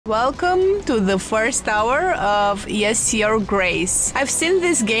Welcome to the first hour of Yes, Your Grace. I've seen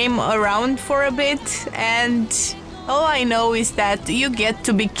this game around for a bit, and all I know is that you get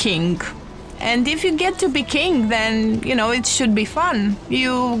to be king. And if you get to be king, then, it should be fun.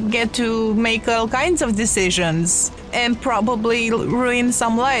 You get to make all kinds of decisions and probably ruin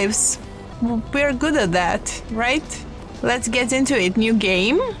some lives. We're good at that, right? Let's get into it. New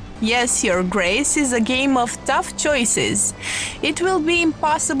game. Yes, Your Grace is a game of tough choices. It will be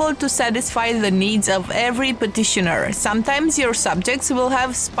impossible to satisfy the needs of every petitioner. Sometimes your subjects will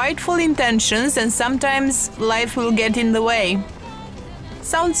have spiteful intentions, and sometimes life will get in the way.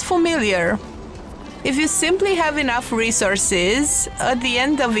 Sounds familiar. If you simply have enough resources at the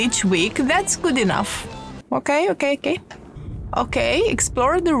end of each week, that's good enough. Okay. Okay,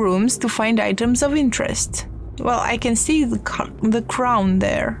 explore the rooms to find items of interest. Well, I can see the crown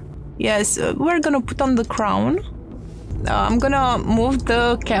there. Yes, we're gonna put on the crown. I'm gonna move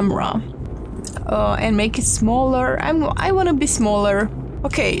the camera and make it smaller. I wanna be smaller.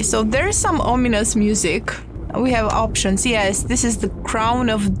 Okay, so there's some ominous music. We have options. Yes, this is the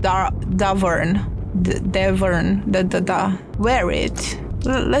crown of Davern. Wear it.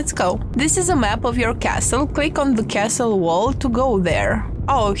 Let's go. This is a map of your castle. Click on the castle wall to go there.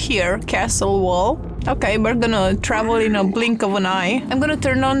 Oh, here, castle wall. Okay, we're gonna travel in a blink of an eye. I'm gonna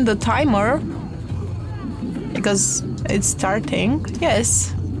turn on the timer because it's starting.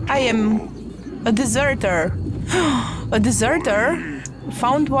 Yes, I am a deserter. A deserter?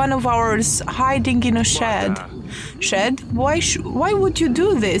 Found one of ours hiding in a shed. Shed? Why would you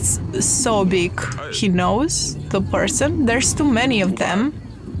do this? So big. He knows the person. There's too many of them.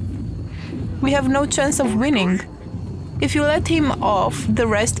 We have no chance of winning. If you let him off, the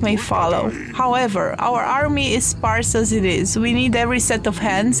rest may follow. However, our army is sparse as it is. We need every set of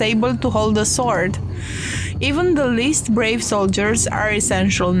hands able to hold a sword. Even the least brave soldiers are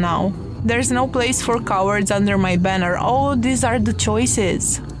essential now. There's no place for cowards under my banner. Oh, these are the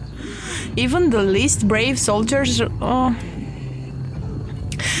choices. Even the least brave soldiers... Do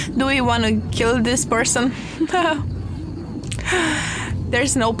we want to kill this person?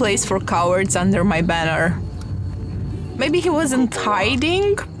 There's no place for cowards under my banner. Maybe he wasn't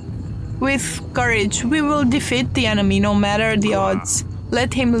hiding? With courage, we will defeat the enemy no matter the odds.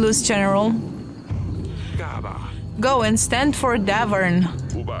 Let him loose, General. Go and stand for Davern.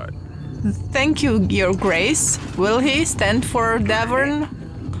 Thank you, Your Grace. Will he stand for Davern?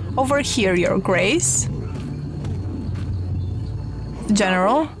 Over here, Your Grace.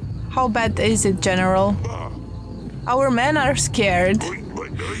 General? How bad is it, General? Our men are scared.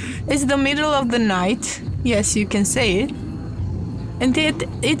 It's the middle of the night. Yes, you can say it. And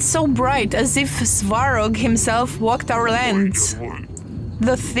it's so bright, as if Svarog himself walked our lands.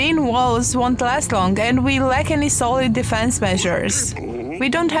 The thin walls won't last long, and we lack any solid defense measures. We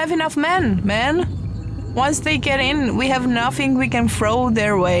don't have enough men, man. Once they get in, we have nothing we can throw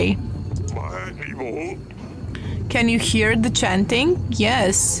their way. Can you hear the chanting?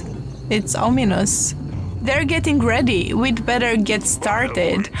 Yes, it's ominous. They're getting ready. We'd better get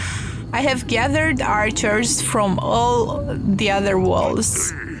started. I have gathered archers from all the other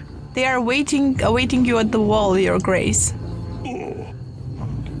walls. They are awaiting you at the wall, Your Grace.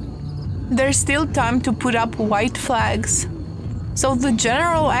 There's still time to put up white flags. So the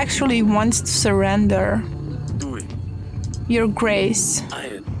general actually wants to surrender. Your Grace.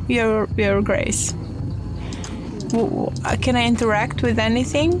 Your Grace. Can I interact with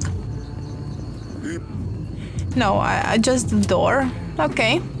anything? No, I just the door.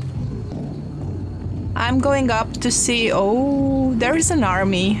 Okay. I'm going up to see... Oh, there is an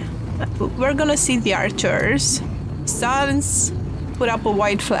army. We're gonna see the archers. Sons, put up a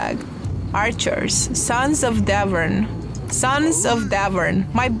white flag. Archers, sons of Davern. Sons of Davern,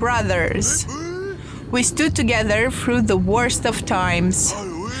 my brothers. We stood together through the worst of times.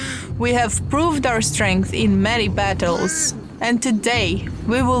 We have proved our strength in many battles, and today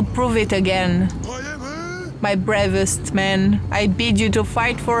we will prove it again. My bravest men, I bid you to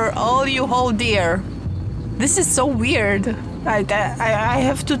fight for all you hold dear. This is so weird. I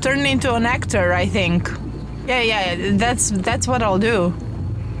have to turn into an actor, I think. Yeah, that's what I'll do.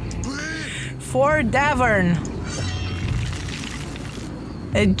 For Davern.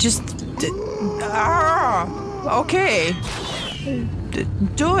 Okay.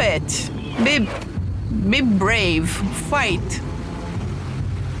 Do it. Be brave. Fight.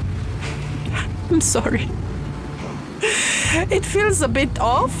 I'm sorry. It feels a bit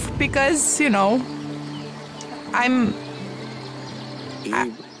off because, I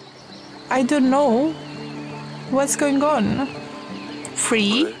don't know what's going on.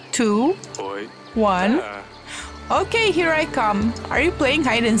 3, 2, 1. Okay, here I come. Are you playing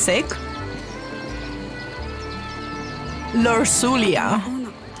hide and seek? Lorsulia.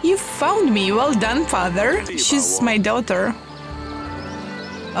 You found me. Well done, father. She's my daughter.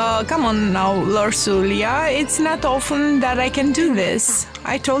 Come on now, Lorsulia. It's not often that I can do this.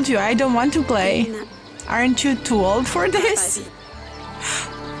 I told you I don't want to play. Aren't you too old for this?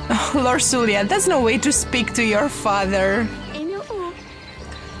 Lorsulia, that's no way to speak to your father.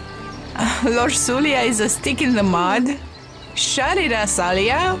 Lorsulia is a stick in the mud. Shut it,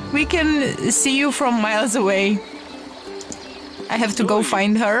 Asalia. We can see you from miles away. I have to go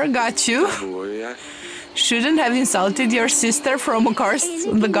find her. Got you. Shouldn't have insulted your sister from across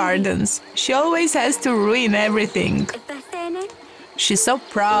the gardens. She always has to ruin everything. She's so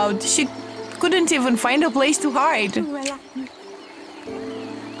proud. She couldn't even find a place to hide.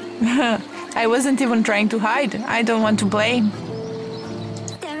 I wasn't even trying to hide. I don't want to play.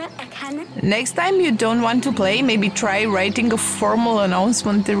 Next time you don't want to play, maybe try writing a formal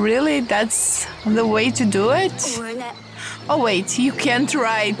announcement. Really? That's the way to do it? Oh wait, you can't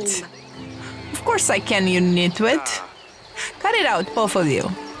write. Of course I can, you nitwit. Cut it out, both of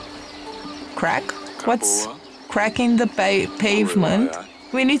you. Crack? What's cracking the pavement?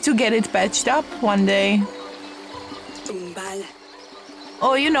 We need to get it patched up one day.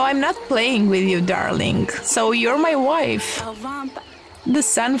 Oh, you know, I'm not playing with you, darling. So you're my wife. The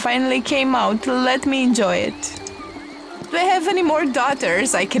sun finally came out. Let me enjoy it. Do I have any more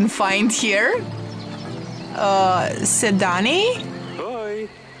daughters I can find here? Sedani?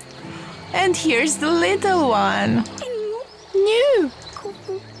 And here's the little one. New.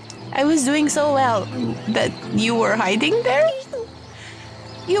 I was doing so well that you were hiding there?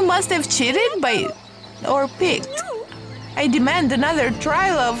 You must have cheated or picked. I demand another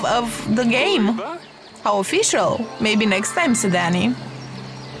trial of the game. How official. Maybe next time, Sedani.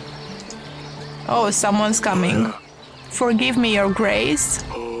 Oh, someone's coming. Forgive me, Your Grace.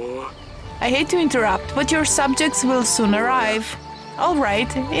 I hate to interrupt, but your subjects will soon arrive. All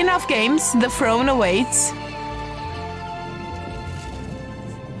right, enough games. The throne awaits.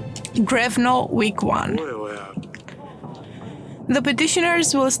 Grevno, week 1. The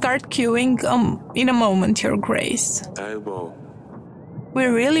petitioners will start queuing in a moment, Your Grace. We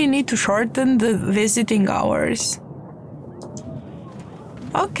really need to shorten the visiting hours.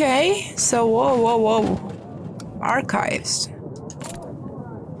 Okay, so whoa. Archives.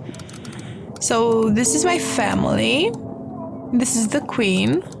 So this is my family. This is the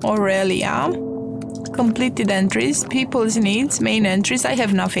Queen, Aurelia. Completed entries, people's needs, main entries. I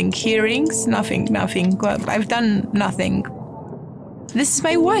have nothing. Hearings, nothing. I've done nothing. This is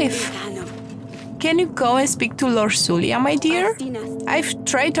my wife. Can you go and speak to Lorsulia, my dear? I've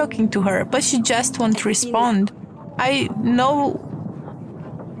tried talking to her, but she just won't respond.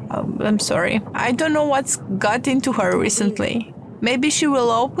 I'm sorry. I don't know what's got into her recently. Maybe she will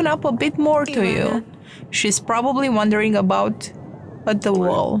open up a bit more to you. She's probably wondering about at the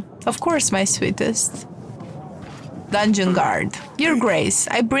wall. Of course, my sweetest. Dungeon Guard. Your Grace,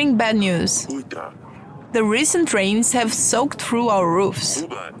 I bring bad news. The recent rains have soaked through our roofs.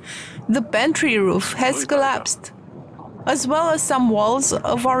 The pantry roof has collapsed, as well as some walls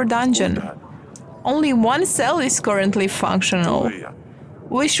of our dungeon. Only one cell is currently functional.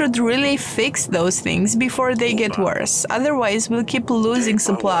 We should really fix those things before they get worse, otherwise we'll keep losing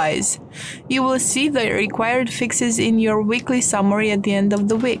supplies. You will see the required fixes in your weekly summary at the end of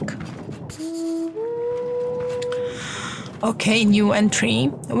the week. Okay, new entry.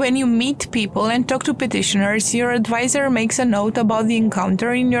 When you meet people and talk to petitioners, your advisor makes a note about the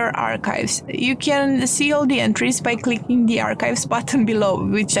encounter in your archives. You can see all the entries by clicking the archives button below,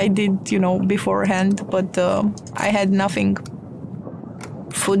 which I did, beforehand, but I had nothing.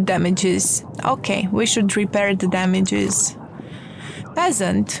 Food damages. Okay, we should repair the damages.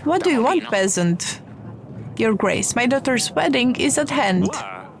 Peasant. What do you want, peasant? Your Grace, my daughter's wedding is at hand.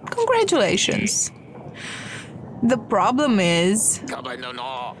 Congratulations. The problem is,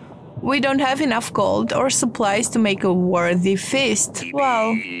 we don't have enough gold or supplies to make a worthy feast.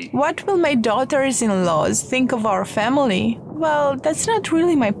 Well, what will my daughters-in-laws think of our family? Well, that's not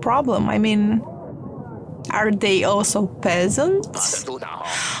really my problem. I mean, are they also peasants?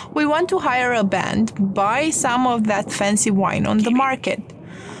 We want to hire a band, buy some of that fancy wine on the market.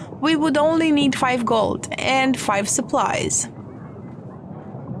 We would only need 5 gold and 5 supplies.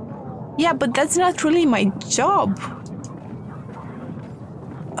 Yeah, but that's not really my job.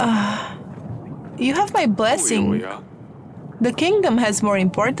 You have my blessing. The kingdom has more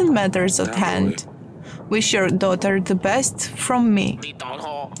important matters at hand. Wish your daughter the best from me.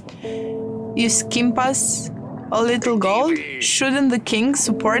 You skimp us A little gold? Shouldn't the king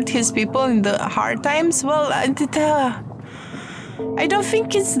support his people in the hard times? Well, I don't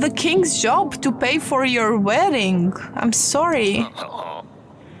think it's the king's job to pay for your wedding. I'm sorry.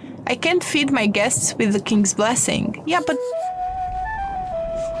 I can't feed my guests with the king's blessing. Yeah, but...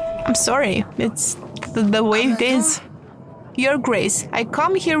 I'm sorry. It's the way it is. Your Grace, I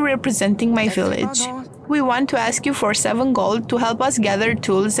come here representing my village. We want to ask you for 7 gold to help us gather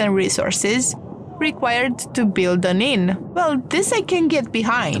tools and resources required to build an inn. Well, this I can get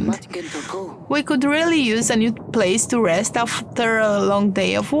behind. We could really use a new place to rest after a long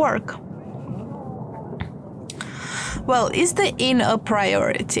day of work. Well, is the inn a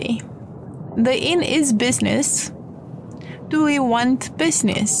priority? The inn is business. Do we want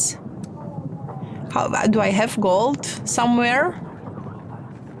business? Do I have gold somewhere?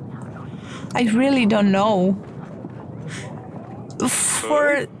 I really don't know.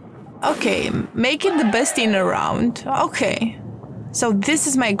 Okay, make it the best inn around. Okay. So this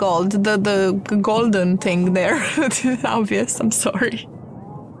is my gold, the golden thing there. Obvious, I'm sorry.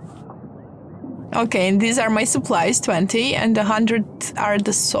 Okay, and these are my supplies, 20, and 100 are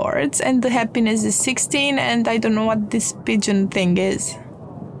the swords, and the happiness is 16, and I don't know what this pigeon thing is.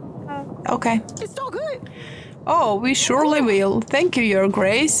 Okay. It's all good. Oh, we surely will. Thank you, Your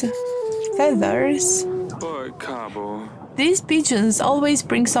Grace. Feathers. These pigeons always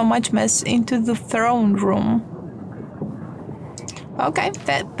bring so much mess into the throne room. Okay,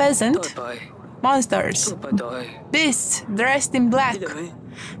 that peasant. Monsters. Beasts dressed in black.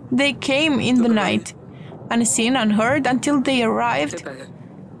 They came in the night, unseen, unheard, until they arrived.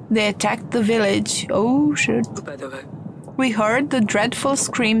 They attacked the village. Oh, shit. We heard the dreadful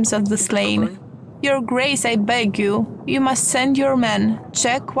screams of the slain. Your Grace, I beg you, you must send your men,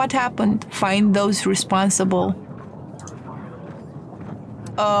 check what happened, find those responsible.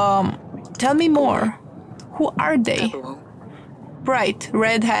 Tell me more. Who are they? Bright,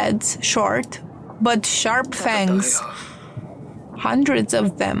 red heads, short, but sharp fangs. Hundreds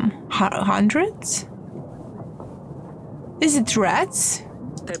of them. Hundreds? Is it rats?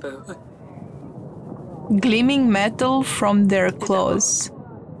 Gleaming metal from their claws.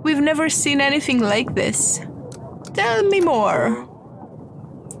 We've never seen anything like this. Tell me more.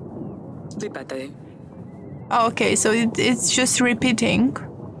 Okay, so it's just repeating.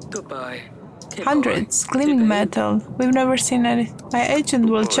 Hundreds, gleaming metal. We've never seen any. My agent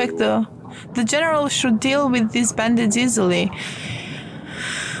will check the general should deal with these bandits easily.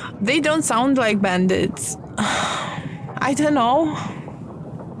 They don't sound like bandits. I don't know.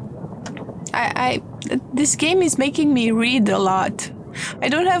 This game is making me read a lot. I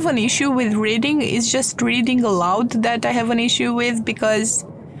don't have an issue with reading, it's just reading aloud that I have an issue with because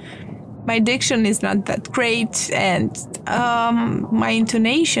my diction is not that great and my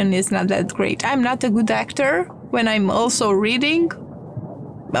intonation is not that great. I'm not a good actor when I'm also reading,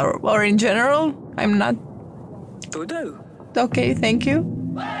 or in general, I'm not. Okay, thank you.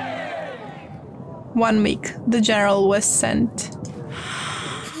 1 week, the general was sent.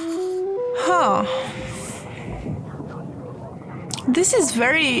 Huh. This is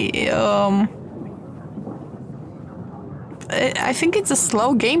very, I think it's a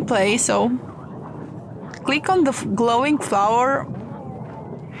slow gameplay, so click on the glowing flower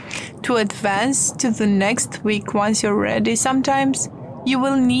to advance to the next week once you're ready. Sometimes you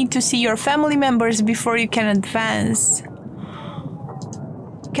will need to see your family members before you can advance.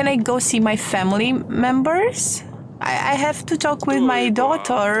 Can I go see my family members? I have to talk with my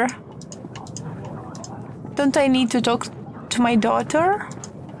daughter. Don't I need to talk to my daughter?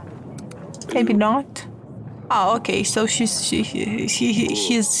 Maybe not. Oh, okay. So she's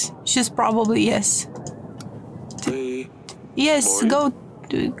probably yes. Yes, go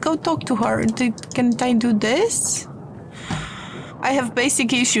talk to her. Can't I do this? I have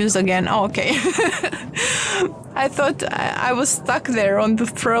basic issues again. Oh, okay. I thought I was stuck there on the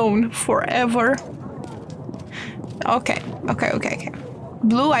throne forever. Okay.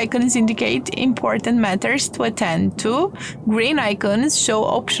 Blue icons indicate important matters to attend to. Green icons show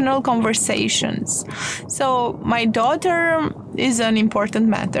optional conversations. So my daughter is an important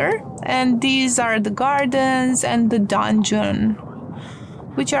matter, and these are the gardens and the dungeon,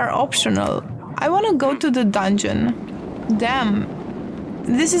 which are optional. I want to go to the dungeon. Damn,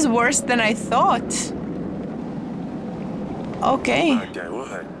 this is worse than I thought. Okay.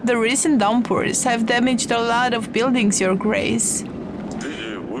 The recent downpours have damaged a lot of buildings, Your Grace.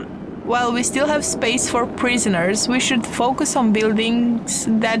 While we still have space for prisoners, we should focus on buildings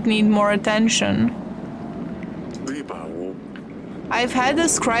that need more attention. I've had a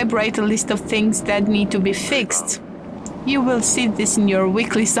scribe write a list of things that need to be fixed. You will see this in your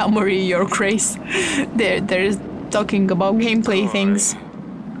weekly summary, Your Grace. They're talking about gameplay things.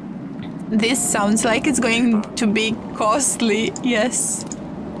 This sounds like it's going to be costly, yes.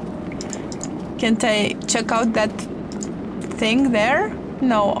 Can't I check out that thing there?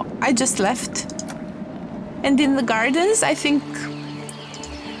 No, I just left. And in the gardens, I think...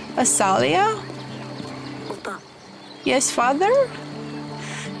 Asalia? Yes, father?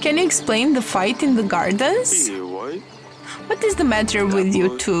 Can you explain the fight in the gardens? What is the matter with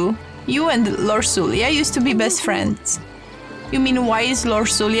you two? You and Lorsulia used to be best friends. You mean, why is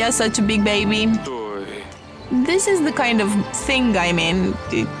Lorsulia such a big baby? This is the kind of thing I mean.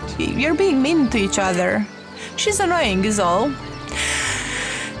 You're being mean to each other. She's annoying is all.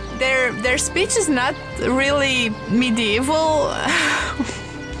 Their speech is not really medieval.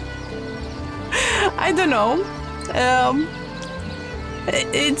 I don't know.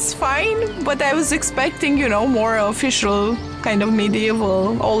 It's fine, but I was expecting, you know, more official, kind of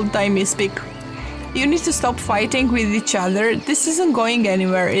medieval, old-timey speak. You need to stop fighting with each other. This isn't going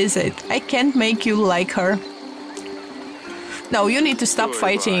anywhere, is it? I can't make you like her. No, you need to stop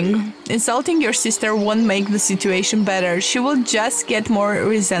fighting. Insulting your sister won't make the situation better. She will just get more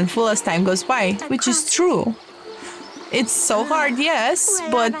resentful as time goes by, which is true. It's so hard, yes,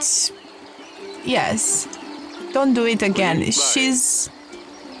 but... Yes. Don't do it again. She's...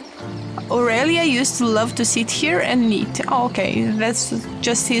 Aurelia used to love to sit here and knit. Oh, okay, that's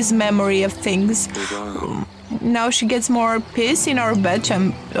just his memory of things. Now she gets more peace in our bed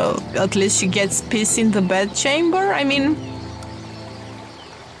chamber. At least she gets peace in the bed chamber. I mean...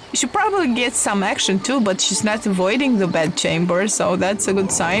 She probably gets some action too, but she's not avoiding the bed chamber, so that's a good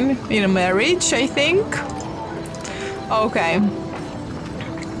sign in a marriage, I think. Okay.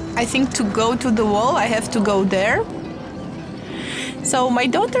 I think to go to the wall, I have to go there. So my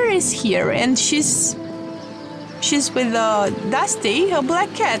daughter is here, and she's with Dusty, a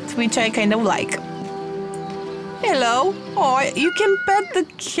black cat, which I kind of like. Hello. Oh, you can pet the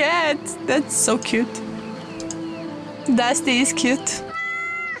cat. That's so cute. Dusty is cute.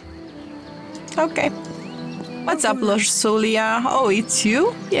 Okay. What's up, Lorsulia? Oh, it's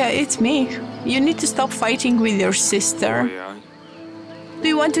you? Yeah, it's me. You need to stop fighting with your sister. Do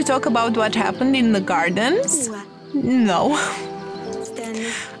you want to talk about what happened in the gardens? No.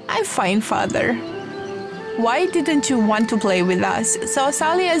 I'm fine, father. Why didn't you want to play with us? So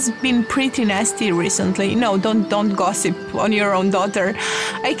Asalia has been pretty nasty recently. No, don't gossip on your own daughter.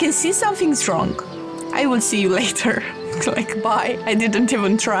 I can see something's wrong. I will see you later. Like, bye. I didn't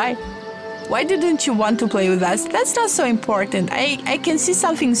even try. Why didn't you want to play with us? That's not so important. I can see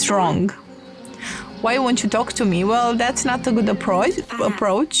something's wrong. Why won't you talk to me? Well, that's not a good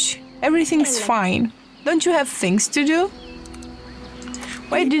approach. Everything's fine. Don't you have things to do?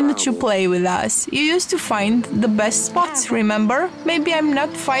 Why didn't you play with us? You used to find the best spots, remember? Maybe I'm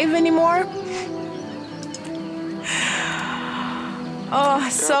not 5 anymore? Oh,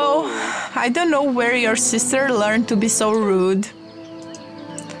 so... I don't know where your sister learned to be so rude.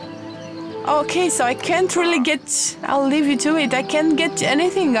 Okay, so I can't really get... I'll leave you to it. I can't get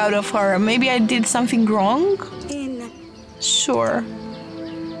anything out of her. Maybe I did something wrong? Sure.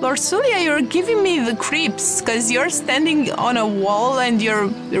 Lorsulia, you're giving me the creeps, because you're standing on a wall and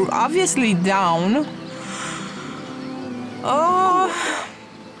you're obviously down. Oh...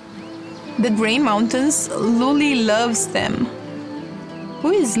 The Grey Mountains, Luli loves them.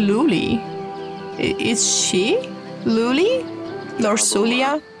 Who is Luli? Is she? Luli?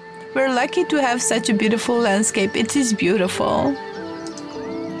 Lorsulia? We're lucky to have such a beautiful landscape. It is beautiful.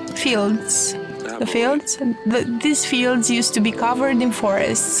 Fields. The fields? These fields used to be covered in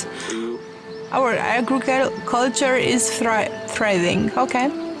forests. Our agriculture is thriving.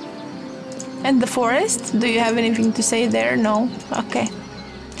 Okay. And the forest? Do you have anything to say there? No? Okay.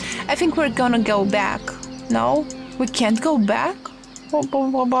 I think we're gonna go back. No? We can't go back?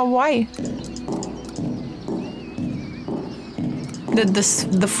 Why?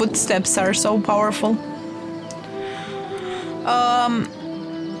 The footsteps are so powerful.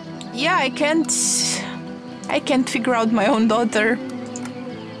 Yeah, I can't figure out my own daughter.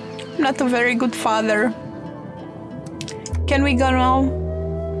 I'm not a very good father. Can we go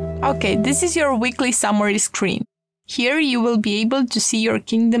now? Okay, this is your weekly summary screen. Here you will be able to see your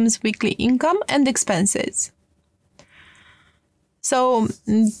kingdom's weekly income and expenses. So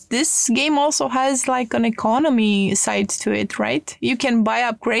this game also has like an economy side to it, right? You can buy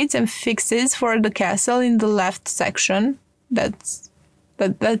upgrades and fixes for the castle in the left section. That's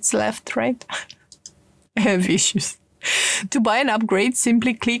left, right? I have issues. To buy an upgrade,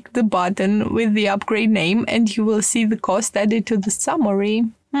 simply click the button with the upgrade name and you will see the cost added to the summary.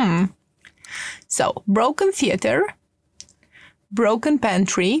 So, Broken Theater. broken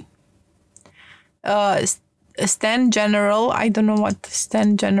pantry, stand general, I don't know what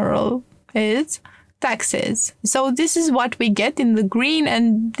stand general is, taxes. So this is what we get in the green,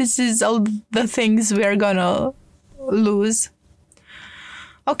 and this is all the things we're gonna lose.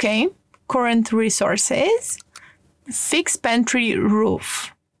 Okay, current resources, fix pantry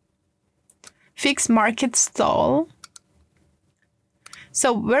roof, fix market stall.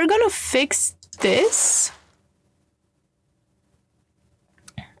 So we're gonna fix this,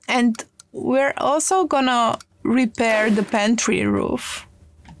 and we're also gonna repair the pantry roof.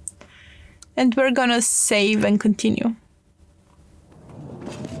 And we're gonna save and continue.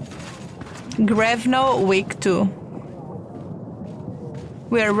 Grevno, week 2.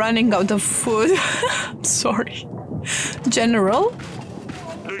 We're running out of food. Sorry. General?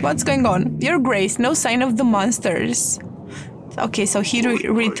 What's going on? Your Grace, no sign of the monsters. Okay, so he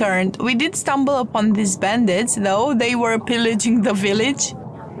returned. We did stumble upon these bandits, though. They were pillaging the village.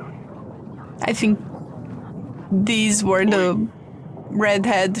 I think these were the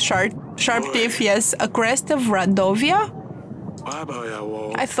redhead sharp thief, yes, a crest of Radovia?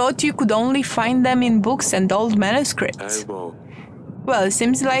 I thought you could only find them in books and old manuscripts. Well, it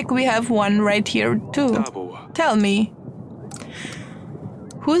seems like we have one right here too. Tell me,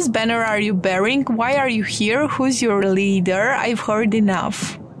 whose banner are you bearing? Why are you here? Who's your leader? I've heard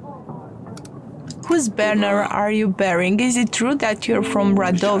enough. Whose banner are you bearing? Is it true that you're from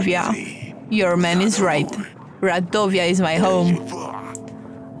Radovia? Your man is right. Radovia is my home.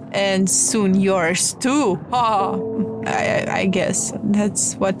 And soon yours too. Oh, I guess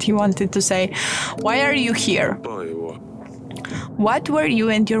that's what he wanted to say. Why are you here? What were you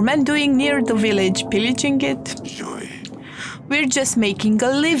and your men doing near the village? Pillaging it? We're just making a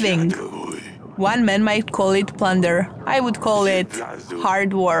living. One man might call it plunder. I would call it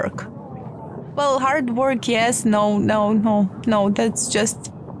hard work. Well, hard work, yes. No. That's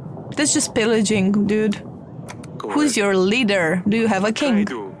just pillaging, dude. Who's your leader? Do you have a king?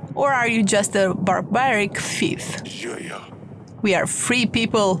 Or are you just a barbaric thief? We are free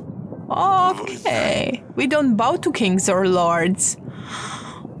people. Okay. We don't bow to kings or lords.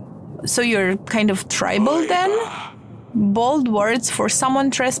 So you're kind of tribal then? Bold words for someone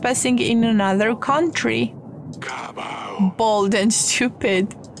trespassing in another country. Bold and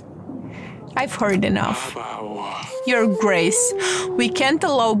stupid. I've heard enough. Your Grace, we can't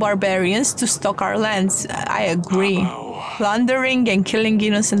allow barbarians to stock our lands. I agree. Plundering and killing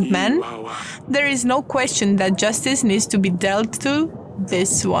innocent men? There is no question that justice needs to be dealt to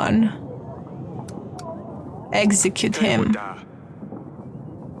this one. Execute him.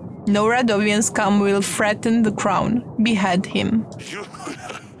 No Radovian scum will threaten the crown. Behead him.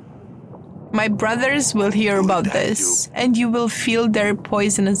 My brothers will hear about this, and you will feel their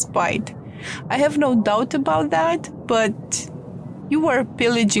poisonous bite. I have no doubt about that, but you were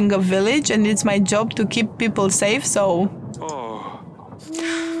pillaging a village, and it's my job to keep people safe, so...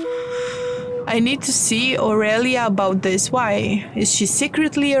 I need to see Aurelia about this. Why? Is she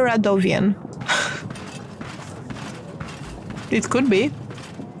secretly a Radovian? It could be.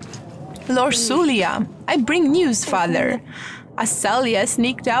 Lorsulia, I bring news, father. Asalia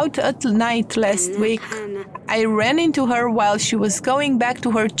sneaked out at night last week. I ran into her while she was going back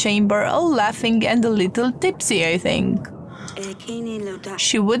to her chamber, all laughing and a little tipsy, I think.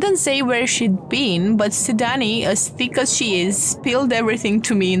 She wouldn't say where she'd been, but Sidani, as thick as she is, spilled everything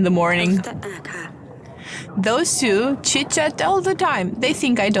to me in the morning. Those two chit-chat all the time. They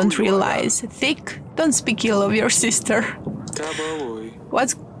think I don't realize. Thick, don't speak ill of your sister.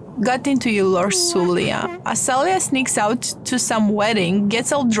 What's got into you, Lorsulia? Asalia sneaks out to some wedding,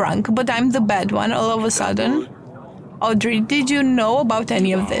 gets all drunk, but I'm the bad one all of a sudden. Audrey, did you know about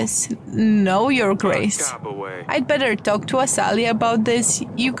any of this? No, Your Grace. I'd better talk to Asalia about this.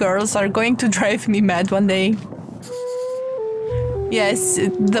 You girls are going to drive me mad one day. Yes,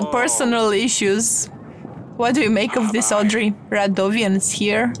 the personal issues. What do you make of this, Audrey? Radovians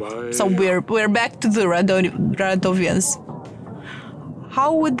here? So we're back to the Radovians.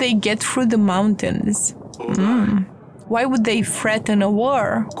 How would they get through the mountains? Why would they threaten a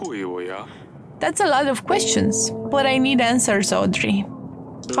war? That's a lot of questions, but I need answers, Audrey.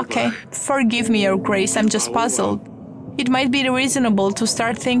 Okay, forgive me, Your Grace, I'm just puzzled. It might be reasonable to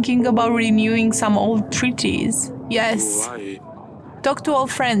start thinking about renewing some old treaties. Yes. Talk to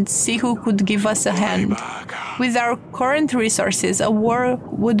old friends, see who could give us a hand. With our current resources, a war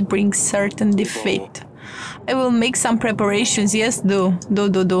would bring certain defeat. I will make some preparations. Yes, do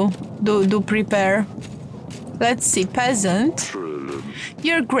prepare. Let's see, peasant.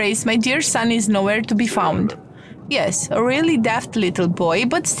 Your Grace, my dear son is nowhere to be found. Yes, a really daft little boy,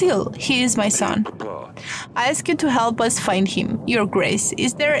 but still, he is my son. I ask you to help us find him, Your Grace.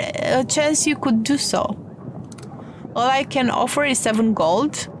 Is there a chance you could do so? All I can offer is 7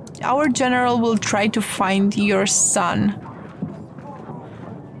 gold. Our general will try to find your son.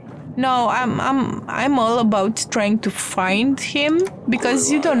 No, I'm all about trying to find him,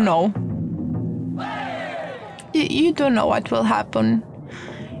 because you don't know. You don't know what will happen.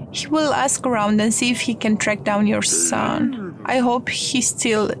 He will ask around and see if he can track down your son. I hope he's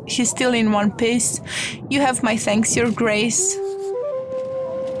still in one piece. You have my thanks, Your Grace.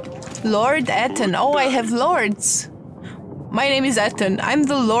 Lord Etten. Oh, I have lords. My name is Etten. I'm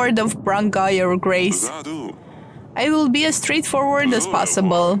the Lord of Branga, Your Grace. I will be as straightforward as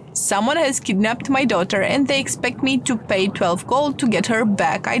possible. Someone has kidnapped my daughter and they expect me to pay 12 gold to get her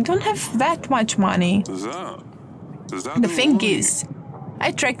back. I don't have that much money. The thing is,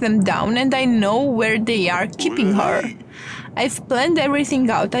 I tracked them down and I know where they are keeping her. I've planned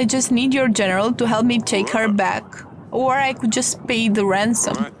everything out. I just need your general to help me take her back. Or I could just pay the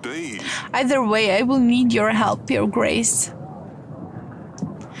ransom. Either way, I will need your help, Your Grace.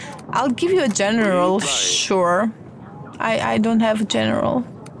 I'll give you a general, sure. I don't have a general.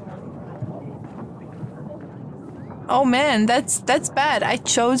 Oh man, that's bad. I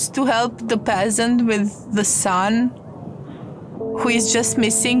chose to help the peasant with the son, who is just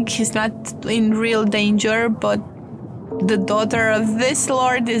missing. He's not in real danger, but the daughter of this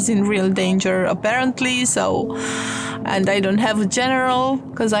lord is in real danger, apparently, so... And I don't have a general,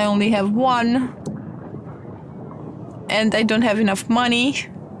 because I only have one. And I don't have enough money.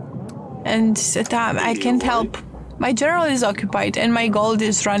 And I can't help. My general is occupied, and my gold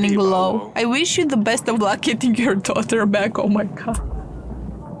is running low. I wish you the best of luck getting your daughter back, oh my god.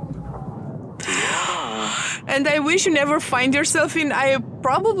 And I wish you never find yourself in... I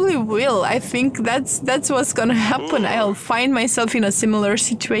probably will. I think that's what's gonna happen. I'll find myself in a similar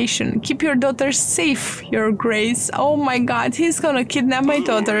situation. Keep your daughters safe, Your Grace. Oh my god, he's gonna kidnap my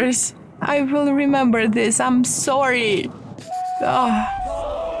daughters. I will remember this. I'm sorry. Oh.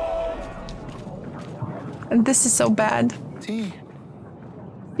 And this is so bad.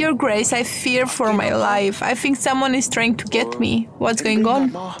 Your Grace, I fear for my life. I think someone is trying to get me. What's going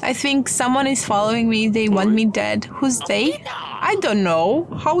on? I think someone is following me. They want me dead. Who's they? I don't know.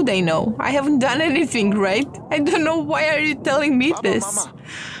 How they know? I haven't done anything, right? I don't know. Why are you telling me this?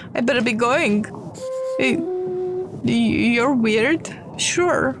 I better be going. You're weird.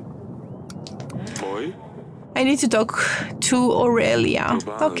 Sure. I need to talk to Aurelia.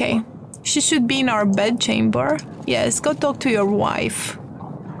 Okay. She should be in our bedchamber. Yes, go talk to your wife.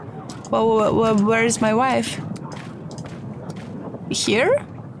 Well, where is my wife? Here?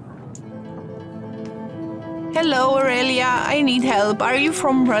 Hello, Aurelia. I need help. Are you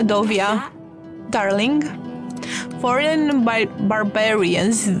from Radovia? Darling? Foreign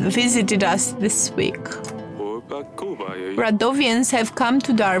barbarians visited us this week. Radovians have come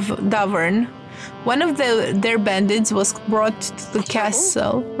to Davern. One of their bandits was brought to the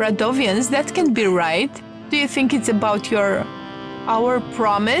castle. Radovians, that can't be right. Do you think it's about our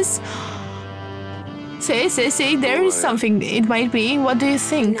promise? Say, there is something. It might be. What do you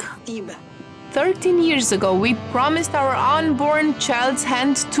think? 13 years ago, we promised our unborn child's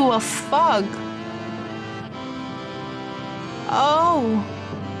hand to a thug. Oh.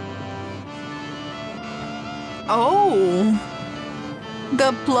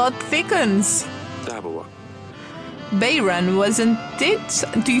 The plot thickens. Bayran, wasn't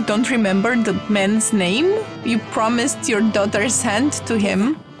it? You don't remember the man's name? You promised your daughter's hand to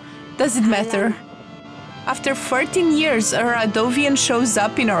him. Does it matter? After 13 years, a Radovian shows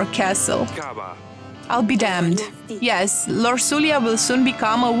up in our castle. I'll be damned. Yes, Lorsulia will soon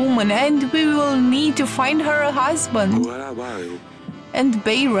become a woman and we will need to find her a husband. And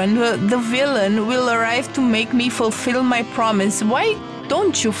Bayran, the villain, will arrive to make me fulfill my promise. Why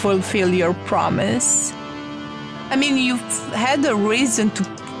don't you fulfill your promise? I mean, you've had a reason to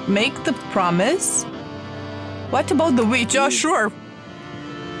make the promise. What about the witch? Oh, sure.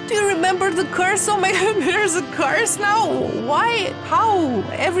 Do you remember the curse? Oh my god, there's a curse now? Why? How?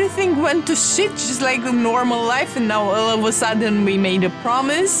 Everything went to shit just like a normal life, and now all of a sudden we made a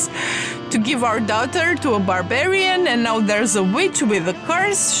promise to give our daughter to a barbarian, and now there's a witch with a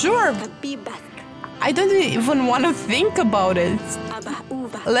curse? Sure. I don't even want to think about it.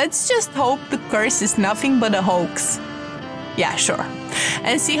 Let's just hope the curse is nothing but a hoax. Yeah, sure.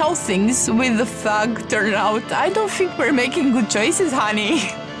 And see how things with the thug turn out. I don't think we're making good choices, honey.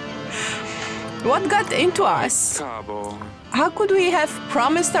 What got into us? How could we have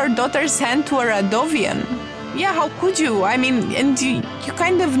promised our daughter's hand to a Radovian? Yeah, how could you? I mean, and you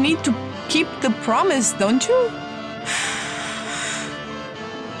kind of need to keep the promise, don't you?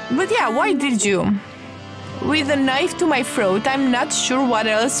 But yeah, why did you? With a knife to my throat, I'm not sure what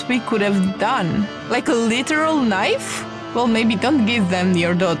else we could have done. Like a literal knife? Well, maybe don't give them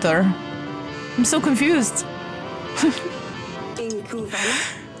your daughter. I'm so confused.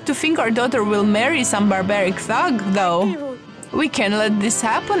 To think our daughter will marry some barbaric thug, though. We can't let this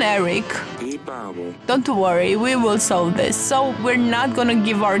happen, Eric. Don't worry, we will solve this. So we're not gonna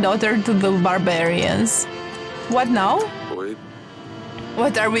give our daughter to the barbarians. What now?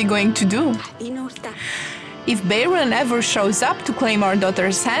 What are we going to do? If Bayron ever shows up to claim our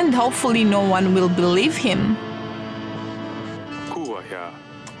daughter's hand, hopefully no one will believe him.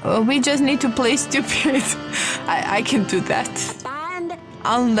 We just need to play stupid. I can do that.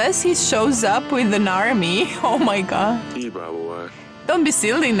 Unless he shows up with an army. Oh my god. Don't be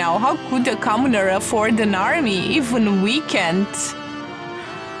silly now. How could a commoner afford an army? Even we can't.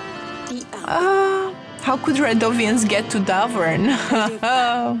 How could Radovians get to Davern?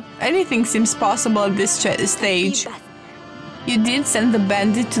 Anything seems possible at this stage. You did send the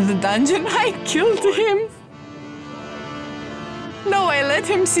bandit to the dungeon. I killed him. No, I let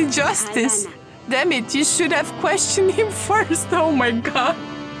him see justice. Damn it, you should have questioned him first. Oh my god.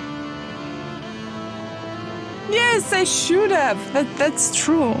 Yes, I should have. That's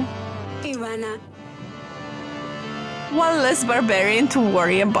true. One less barbarian to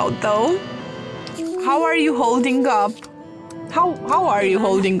worry about, though. How are you holding up? How are you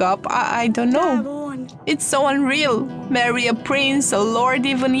holding up? I don't know. It's so unreal. Marry a prince, a lord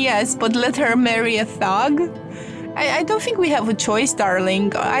even, yes, but let her marry a thug? I don't think we have a choice,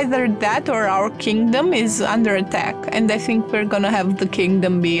 darling. Either that or our kingdom is under attack. And I think we're gonna have the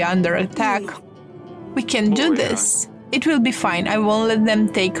kingdom be under attack. We can do this. It will be fine. I won't let them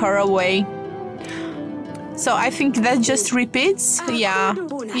take her away. So I think that just repeats? Yeah.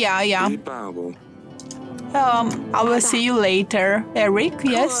 I will see you later. Eric,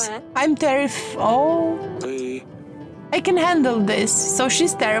 yes? I'm terrified. Oh. I can handle this. So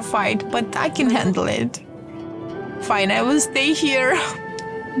she's terrified, but I can handle it. Fine, I will stay here.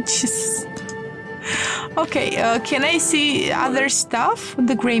 Jesus. Okay, can I see other stuff?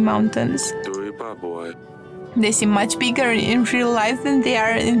 The Grey Mountains. They seem much bigger in real life than they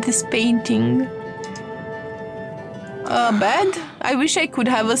are in this painting. Bed? I wish I could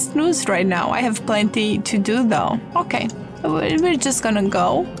have a snooze right now. I have plenty to do though. Okay, we're just gonna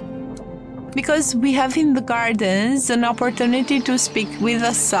go. Because we have in the gardens an opportunity to speak with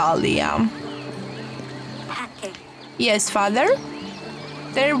Asalia. Yes, father?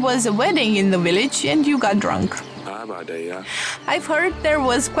 There was a wedding in the village and you got drunk. I've heard there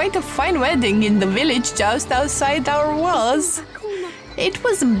was quite a fine wedding in the village just outside our walls. It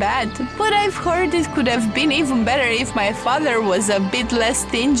wasn't bad, but I've heard it could have been even better if my father was a bit less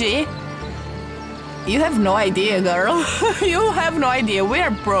stingy. You have no idea, girl. You have no idea. We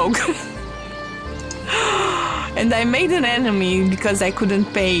are broke. And I made an enemy because I couldn't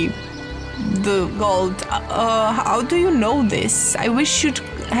pay the gold. How do you know this? I wish you'd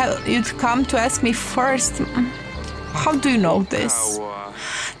come to ask me first. How do you know this?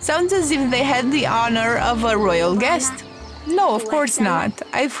 Sounds as if they had the honor of a royal guest. No, of course not.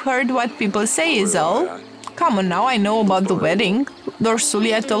 I've heard what people say is all. Come on now, I know about the wedding.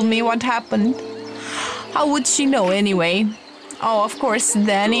 Dorsulia told me what happened. How would she know anyway? Oh, of course,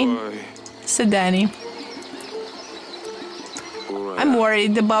 Danny. So Danny. I'm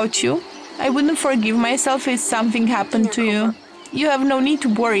worried about you. I wouldn't forgive myself if something happened to you. You have no need to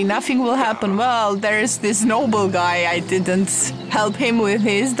worry, nothing will happen. Well, there's this noble guy, I didn't help him with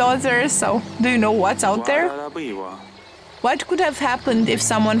his daughter, so do you know what's out there? What could have happened if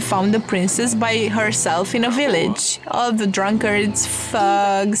someone found the princess by herself in a village? All the drunkards,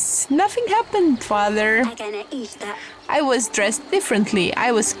 thugs... Nothing happened, father. I was dressed differently.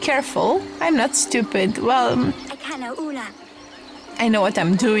 I was careful. I'm not stupid. Well... I know what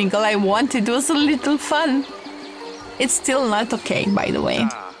I'm doing. All I wanted was a little fun. It's still not okay, by the way.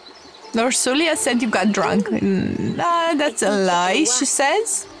 Dorsulia said you got drunk. That's a lie, she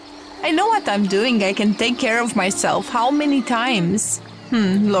says. I know what I'm doing. I can take care of myself. How many times?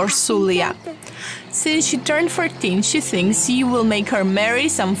 Dorsulia. Since she turned 14, she thinks you will make her marry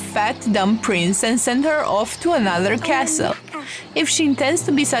some fat, dumb prince and send her off to another castle. If she intends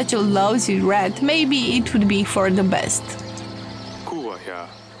to be such a lousy rat, maybe it would be for the best.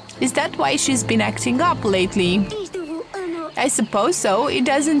 Is that why she's been acting up lately? I suppose so. It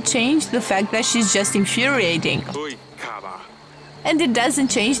doesn't change the fact that she's just infuriating. And it doesn't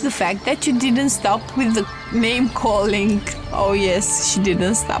change the fact that you didn't stop with the name calling. Oh yes, she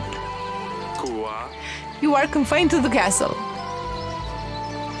didn't stop. You are confined to the castle.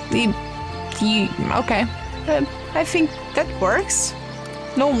 Okay. I think that works.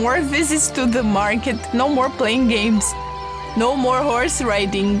 No more visits to the market. No more playing games. No more horse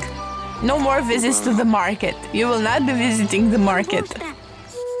riding. No more visits to the market. You will not be visiting the market.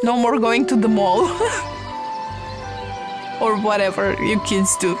 No more going to the mall. Or whatever you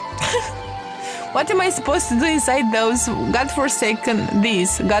kids do. What am I supposed to do inside those godforsaken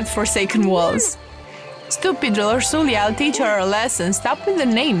walls? Stupid Lorsulia, I'll teach her a lesson. Stop with the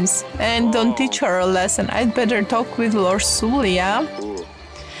names. And don't teach her a lesson. I'd better talk with Lorsulia.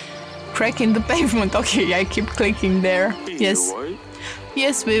 Cracking the pavement. Okay, I keep clicking there. Yes.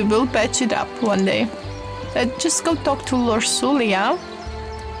 Yes, we will patch it up one day. Let's just go talk to Lorsulia.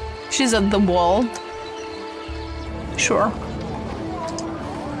 She's at the wall. Sure.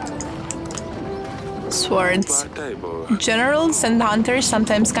 Swords. Generals and hunters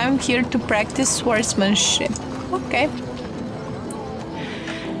sometimes come here to practice swordsmanship. Okay.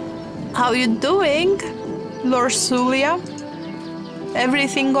 How you doing, Lorsulia?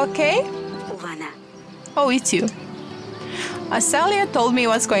 Everything okay? Oh, it's you. Asalia told me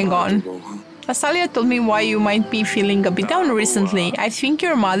what's going on. Asalia told me why you might be feeling a bit down recently. I think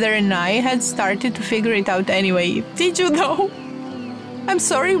your mother and I had started to figure it out anyway. Did you know? I'm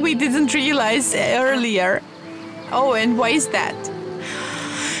sorry we didn't realize earlier. Oh, and why is that?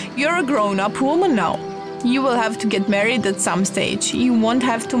 You're a grown-up woman now. You will have to get married at some stage. You won't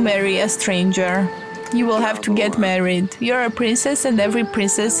have to marry a stranger. You will have to get married. You're a princess and every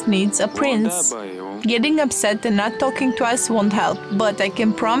princess needs a prince. Getting upset and not talking to us won't help, but I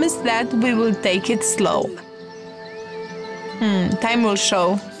can promise that we will take it slow. Time will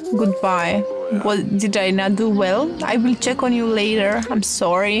show. Goodbye. What, did I not do well? I will check on you later. I'm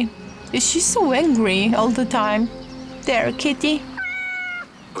sorry. Is she so angry all the time? There, kitty.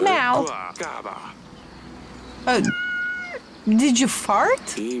 Meow. Did you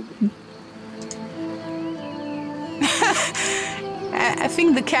fart? I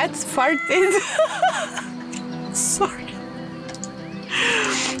think the cat farted. Sorry.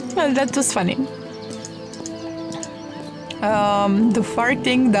 Well, that was funny. The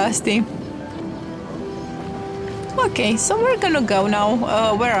farting Dusty. Okay, so we're gonna go now.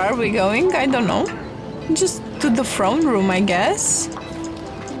 Where are we going? I don't know. Just to the throne room, I guess.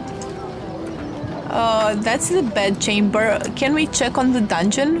 That's the bed chamber. Can we check on the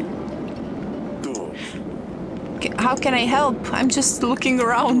dungeon? How can I help? I'm just looking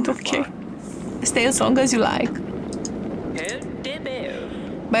around, okay? Stay as long as you like.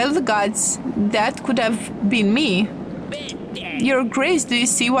 By all the gods, that could have been me. Your Grace, do you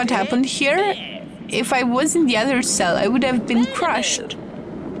see what happened here? If I was in the other cell, I would have been crushed.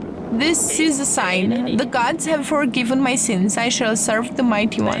 This is a sign. The gods have forgiven my sins. I shall serve the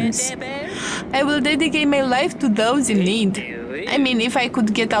mighty ones. I will dedicate my life to those in need. I mean, if I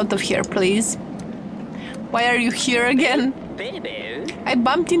could get out of here, please. Why are you here again? I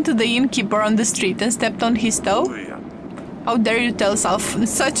bumped into the innkeeper on the street and stepped on his toe. How dare you tell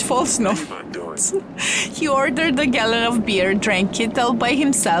such false notions? He ordered a gallon of beer, drank it all by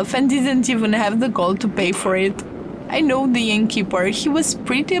himself, and didn't even have the gold to pay for it. I know the innkeeper. He was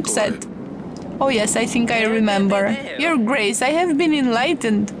pretty upset. Oh yes, I think I remember. Your Grace, I have been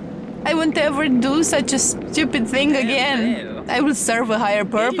enlightened. I won't ever do such a stupid thing again. I will serve a higher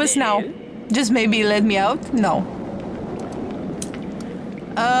purpose now. Just maybe let me out? No.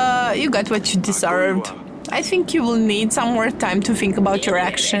 You got what you deserved. I think you will need some more time to think about your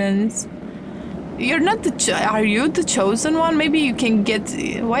actions. You're not the are you the chosen one? Maybe you can get...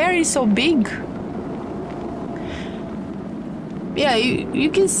 Why are you so big? Yeah,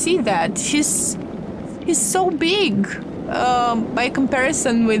 you can see that. He's so big by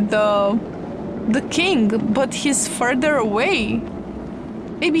comparison with the king, but he's further away.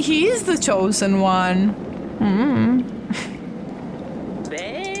 Maybe he is the chosen one.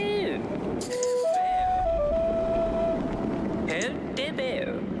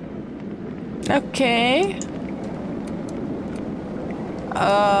 Okay.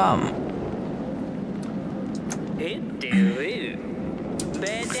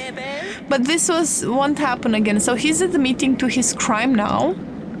 But this won't happen again. So he's at the meeting to his crime now.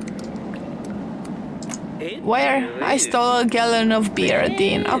 Where I stole a gallon of beer,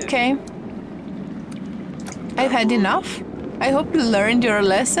 Dean. Okay. I've had enough. I hope you learned your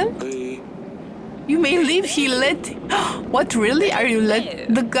lesson. You may leave, he let... What, really? Are you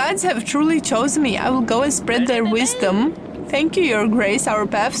let... The gods have truly chosen me. I will go and spread their wisdom. Thank you, Your Grace. Our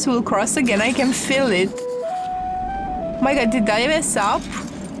paths will cross again. I can feel it. My god, did I mess up?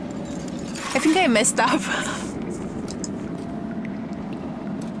 I think I messed up.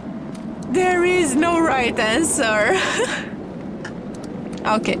 There is no right answer.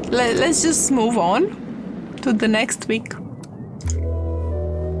 Okay, let's just move on to the next week.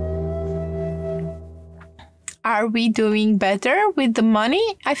 Are we doing better with the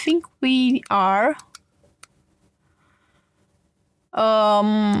money? I think we are.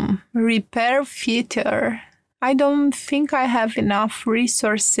 Repair theater. I don't think I have enough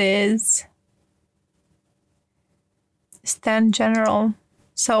resources. Stand general.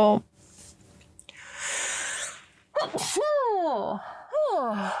 So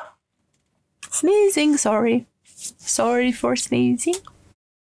sneezing, sorry. Sorry for sneezing.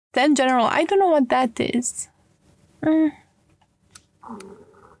 Stand general, I don't know what that is. I'm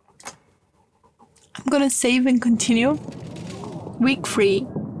gonna save and continue. Week 3.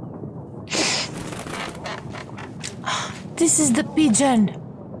 This is the pigeon.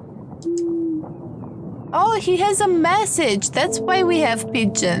 Oh, he has a message. That's why we have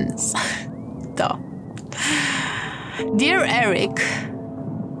pigeons. Duh. Dear Eric,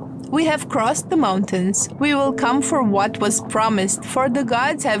 we have crossed the mountains. We will come for what was promised, for the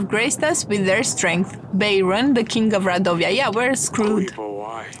gods have graced us with their strength. Bayron, the king of Radovia. Yeah, we're screwed.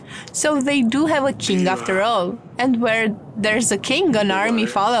 So they do have a king after all. And where there's a king, an army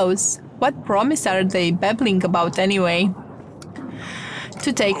follows. What promise are they babbling about anyway?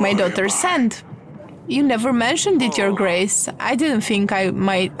 To take my daughter's hand. You never mentioned it, Your Grace. I didn't think I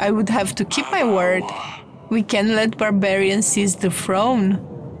would have to keep my word. We can let barbarians seize the throne.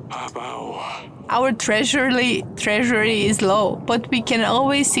 Our treasury is low, but we can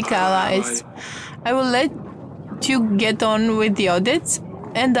always seek allies. I will let you get on with the audits,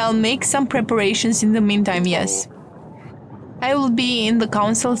 and I'll make some preparations in the meantime, yes. I will be in the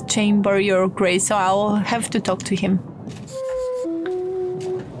council chamber, Your Grace, so I'll have to talk to him.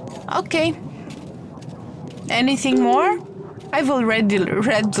 Okay. Anything more? I've already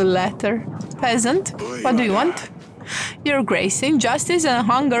read the letter. Peasant, what do you want? Your Grace, injustice and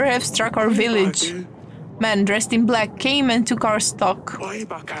hunger have struck our village. Men dressed in black came and took our stock.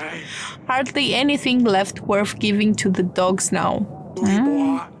 Hardly anything left worth giving to the dogs now.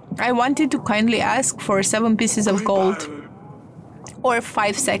 I wanted to kindly ask for 7 pieces of gold. Or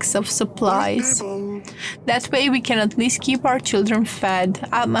 5 sacks of supplies. That way we can at least keep our children fed.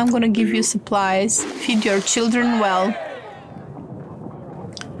 I'm gonna give you supplies. Feed your children well.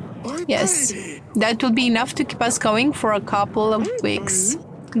 Yes, that will be enough to keep us going for a couple of weeks.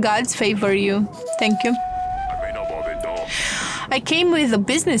 Gods favor you. Thank you. I came with a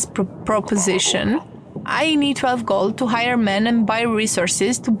business proposition. I need 12 gold to hire men and buy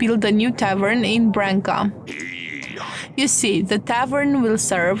resources to build a new tavern in Branca. You see, the tavern will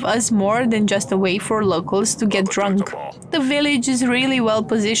serve as more than just a way for locals to get drunk. The village is really well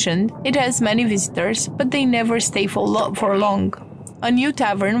positioned. It has many visitors, but they never stay for long. A new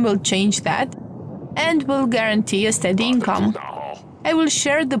tavern will change that and will guarantee a steady income. I will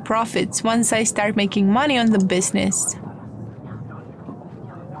share the profits once I start making money on the business.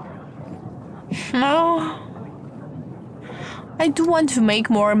 No. I do want to make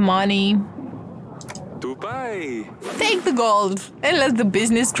more money. Take the gold and let the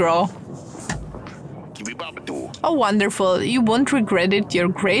business grow. Oh, wonderful. You won't regret it, Your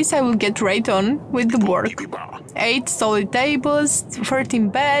Grace. I will get right on with the work. 8 solid tables, 13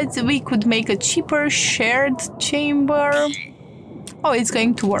 beds. We could make a cheaper shared chamber. Oh, it's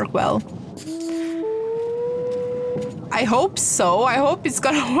going to work well. I hope so. I hope it's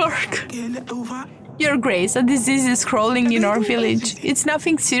gonna work. Your Grace, a disease is crawling in our village. It's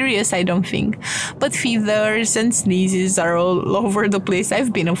nothing serious, I don't think. But fevers and sneezes are all over the place.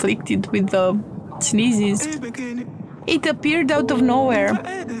 I've been afflicted with the sneezes. It appeared out of nowhere,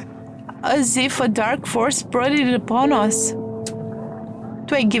 as if a dark force brought it upon us.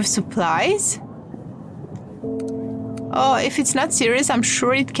 Do I give supplies? Oh, if it's not serious, I'm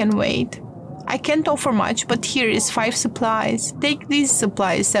sure it can wait. I can't offer much, but here is 5 supplies. Take these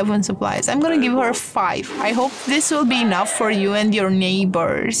supplies, 7 supplies. I'm gonna give her 5. I hope this will be enough for you and your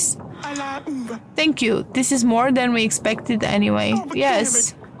neighbors. Thank you. This is more than we expected anyway.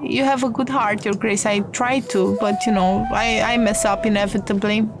 Yes, you have a good heart, Your Grace. I try to, but you know, I mess up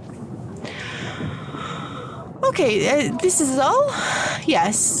inevitably. Okay, this is all?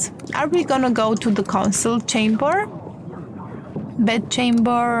 Yes. Are we gonna go to the council chamber? Bed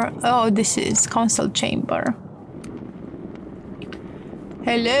chamber. Oh, this is council chamber.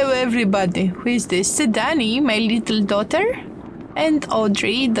 Hello, everybody. Who is this? Sedani, my little daughter, and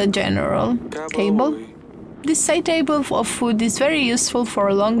Audrey, the general. Table. This side table of food is very useful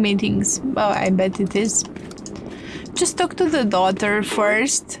for long meetings. Oh, I bet it is. Just talk to the daughter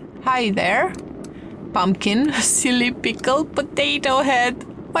first. Hi there. Pumpkin, silly pickle, potato head.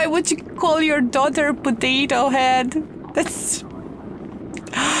 Why would you call your daughter potato head? That's...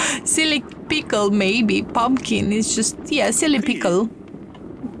 silly pickle, maybe. Pumpkin is just, yeah, silly pickle.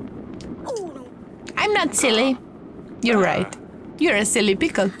 I'm I'm not silly. You're right. You're a silly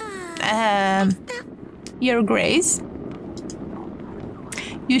pickle. Your Grace?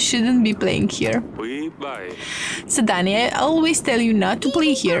 You shouldn't be playing here. Sadani, I always tell you not to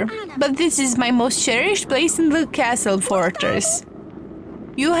play here, but this is my most cherished place in the castle fortress.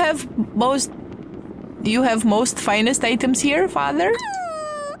 You have most finest items here, father?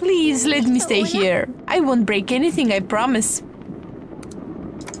 Please let me stay here. I won't break anything, I promise.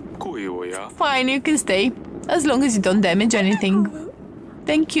 Fine, you can stay, as long as you don't damage anything.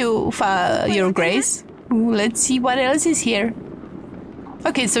 Thank you, Your Grace. Ooh, let's see what else is here.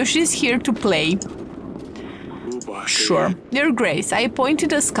 Okay, so she's here to play. Sure. Your Grace, I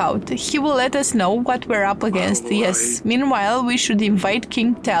appointed a scout. He will let us know what we're up against, yes. Meanwhile, we should invite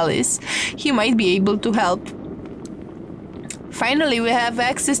King Talis. He might be able to help. Finally, we have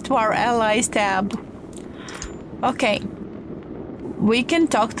access to our allies tab. Okay. We can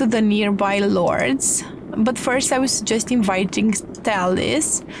talk to the nearby lords. But first, I would suggest inviting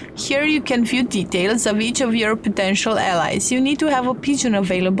Talis. Here you can view details of each of your potential allies. You need to have a pigeon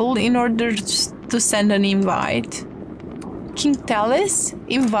available in order to send an invite. King Talis?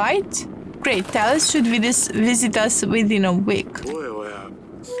 Invite? Great, Talis should visit us within a week.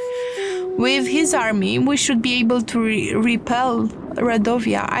 With his army, we should be able to repel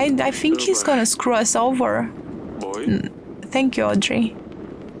Radovia. I think he's gonna screw us over. Thank you, Audrey.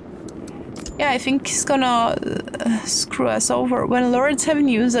 Yeah, I think he's gonna screw us over. When lords have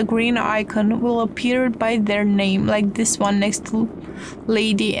news, a green icon will appear by their name, like this one next to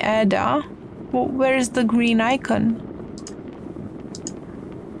Lady Ada. Well, where is the green icon?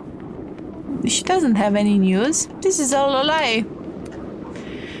 She doesn't have any news. This is all a lie.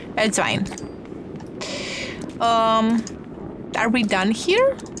 It's fine. Are we done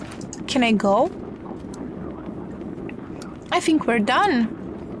here? Can I go? I think we're done.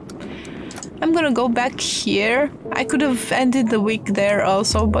 I'm gonna go back here. I could have ended the week there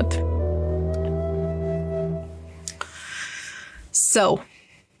also, but... So...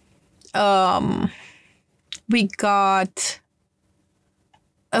 we got...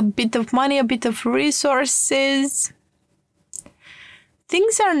 a bit of money, a bit of resources.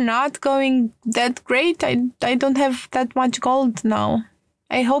 Things are not going that great. I don't have that much gold now.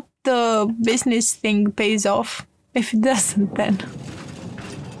 I hope the business thing pays off. If it doesn't, then...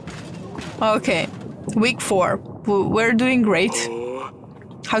 Okay, week 4. We're doing great.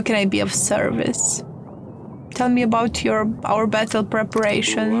 How can I be of service? Tell me about our battle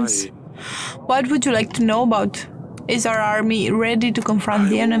preparations. What would you like to know about? Is our army ready to confront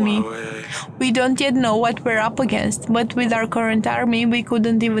the enemy? We don't yet know what we're up against, but with our current army, we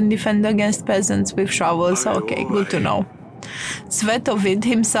couldn't even defend against peasants with shovels. Okay, good to know. Svetovid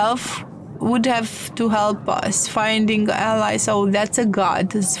himself would have to help us finding allies. Oh, that's a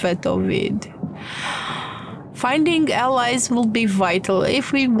god, Svetovid. Finding allies will be vital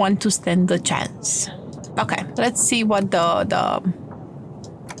if we want to stand a chance. Okay, let's see what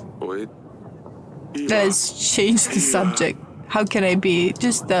let's change the subject. How can I be?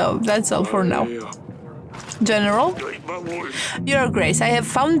 Just that's all for now. General? Your Grace, I have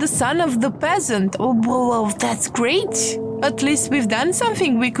found the son of the peasant. Oh, whoa, that's great. At least we've done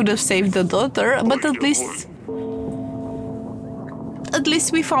something. We could have saved the daughter, but at least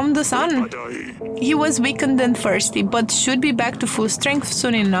we found the son. He was weakened and thirsty, but should be back to full strength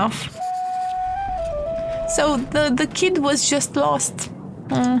soon enough. So the kid was just lost.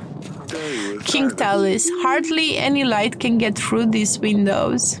 King Talis, hardly any light can get through these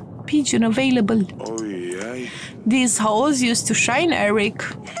windows. Pigeon available. These holes used to shine, Eric.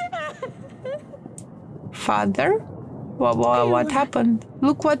 Father? What happened?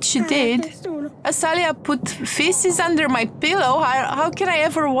 Look what she did. Asalia put feces under my pillow. How can I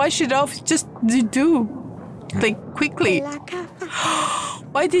ever wash it off? Just do. Like, quickly.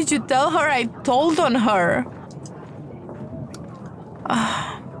 Why did you tell her I told on her?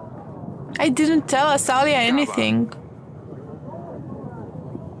 I didn't tell Asalia anything.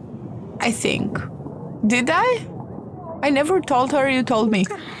 I think. Did I? I never told her you told me.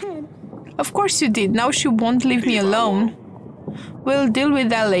 Of course you did. Now she won't leave me alone. We'll deal with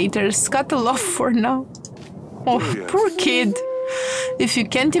that later. Scuttle off for now. Oh, poor kid. If you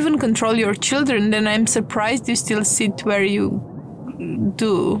can't even control your children, then I'm surprised you still sit where you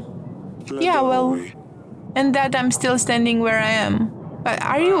do. Yeah, well, and that I'm still standing where I am.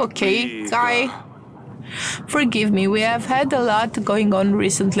 Are you okay, guy? Forgive me, we have had a lot going on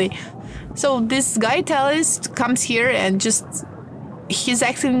recently. So this guy Talis comes here and just... He's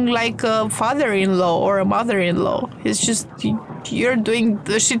acting like a father-in-law or a mother-in-law. He's just... You're doing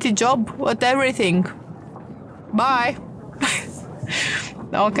the shitty job at everything. Bye.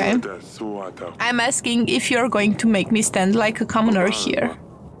 Okay. I'm asking if you're going to make me stand like a commoner here.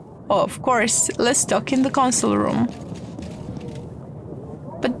 Oh, of course. Let's talk in the council room.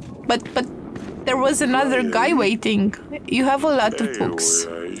 But there was another guy waiting. You have a lot of books.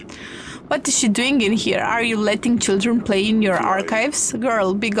 What is she doing in here? Are you letting children play in your archives?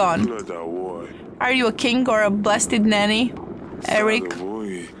 Girl, be gone. Are you a king or a blasted nanny? Eric?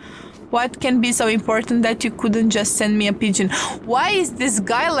 What can be so important that you couldn't just send me a pigeon? Why is this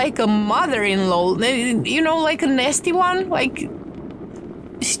guy like a mother-in-law? You know, like a nasty one? Like,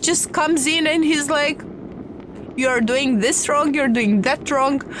 he just comes in and he's like, you're doing this wrong, you're doing that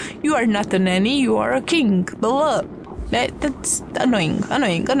wrong. You are not a nanny, you are a king. Blah. That's annoying.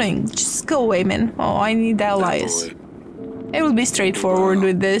 Just go away, man. Oh, I need allies. I will be straightforward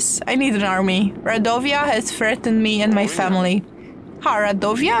with this. I need an army. Radovia has threatened me and my family. Ha,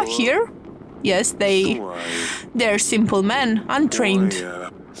 Radovia? Here? Yes, they're simple men, untrained.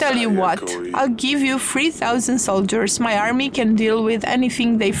 Tell you what, I'll give you 3,000 soldiers. My army can deal with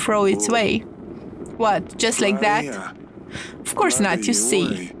anything they throw its way. What, just like that? Of course not, you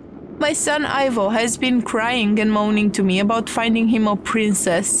see. My son Ivo has been crying and moaning to me about finding him a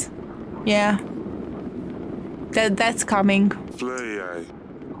princess. Yeah. That's coming.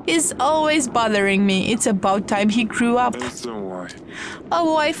 He's always bothering me. It's about time he grew up. A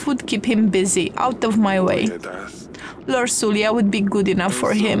wife would keep him busy, out of my way. Lorsulia would be good enough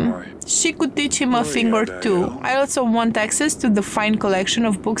for him. She could teach him a thing or two. I also want access to the fine collection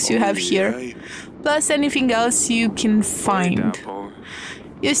of books you have here, plus anything else you can find.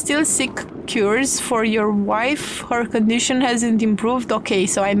 You still seek cures for your wife? Her condition hasn't improved? Okay,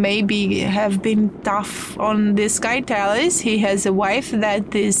 so I maybe have been tough on this guy, Talis. He has a wife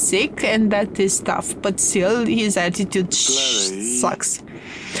that is sick and that is tough, but still his attitude sucks.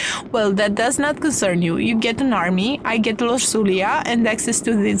 Well, that does not concern you. You get an army, I get Lorsulia and access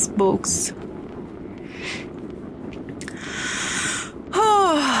to these books.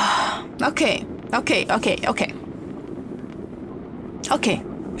 Okay. Okay,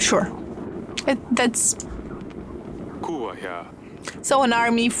 sure. That's... So an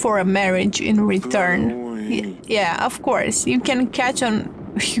army for a marriage in return. Yeah, of course. You can catch on...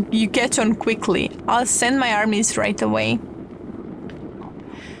 You catch on quickly. I'll send my armies right away.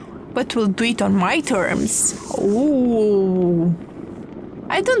 But we'll do it on my terms. Ooh.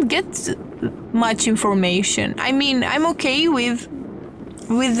 I don't get much information. I mean, I'm okay with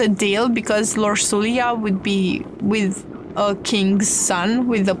the deal because Lorsulia would be with a king's son,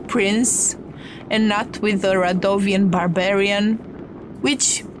 with a prince, and not with a Radovian barbarian,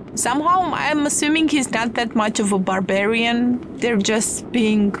 which somehow I'm assuming he's not that much of a barbarian. They're just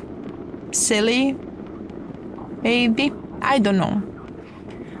being silly. Maybe. I don't know.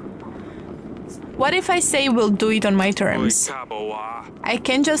 What if I say we'll do it on my terms? I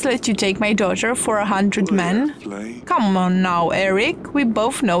can't just let you take my daughter for 100 men. Come on now, Eric. We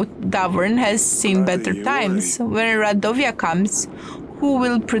both know Davern has seen better times. When Radovia comes, who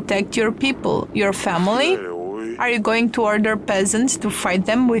will protect your people? Your family? Are you going to order peasants to fight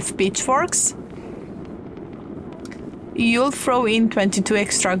them with pitchforks? You'll throw in 22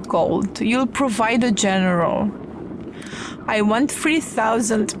 extra gold. You'll provide a general. I want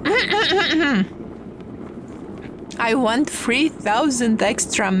 3,000... I want 3,000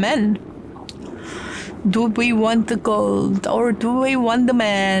 extra men. Do we want the gold or do we want the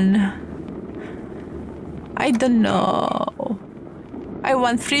men? I don't know. I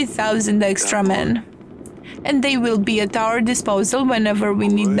want 3,000 extra men. And they will be at our disposal whenever we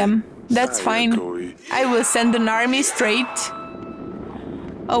need them. That's fine. I will send an army straight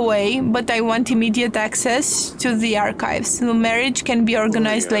away, but I want immediate access to the archives. The marriage can be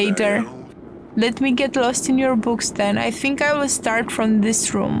organized later. Let me get lost in your books then. I think I will start from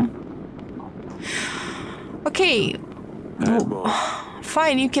this room. Okay.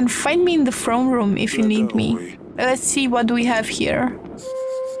 Fine, you can find me in the throne room if you need me. Let's see what we have here.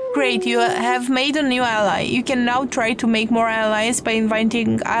 Great, you have made a new ally. You can now try to make more allies by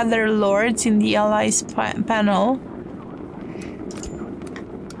inviting other lords in the allies panel.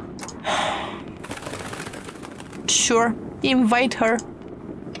 Sure, invite her.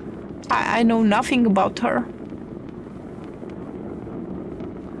 I know nothing about her.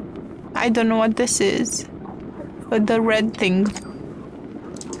 I don't know what this is. But the red thing.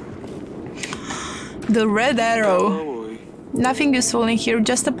 The red arrow. Nothing useful in here,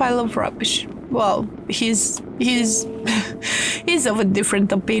 just a pile of rubbish. Well, he's he's of a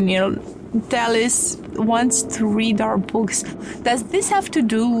different opinion. Talis wants to read our books. Does this have to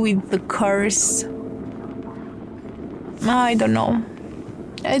do with the curse? I don't know.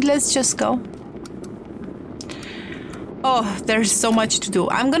 Let's just go. Oh, there's so much to do.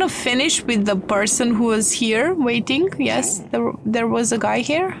 I'm gonna finish with the person who was here waiting. Yes, there was a guy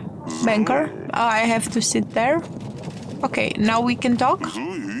here. Banker. I have to sit there. Okay, now we can talk.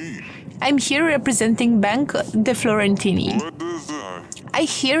 I'm here representing Bank De Florentini. I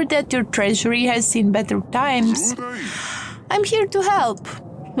hear that your treasury has seen better times. I'm here to help.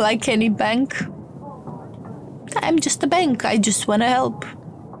 Like any bank. I'm just a bank. I just want to help.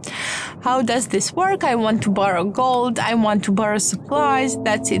 How does this work? I want to borrow gold. I want to borrow supplies.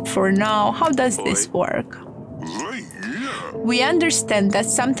 That's it for now. How does this work? We understand that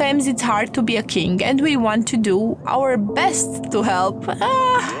sometimes it's hard to be a king and we want to do our best to help.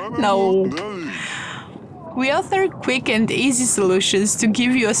 No. We offer quick and easy solutions to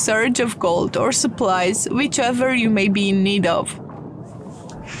give you a surge of gold or supplies, whichever you may be in need of.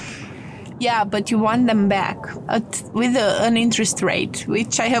 Yeah, but you want them back with an interest rate,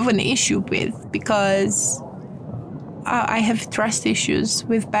 which I have an issue with because I have trust issues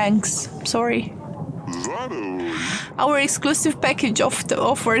with banks. Sorry. Our exclusive package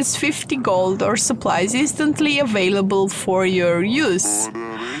offers 50 gold or supplies instantly available for your use.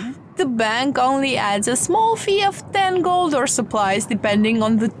 The bank only adds a small fee of 10 gold or supplies depending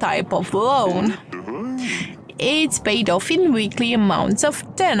on the type of loan. It's paid off in weekly amounts of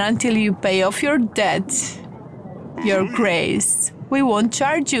 10 until you pay off your debt. Your Grace, we won't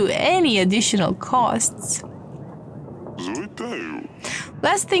charge you any additional costs.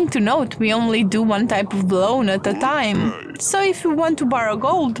 Last thing to note, we only do one type of loan at a time. So if you want to borrow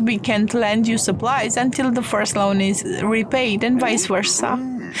gold, we can't lend you supplies until the first loan is repaid and vice versa.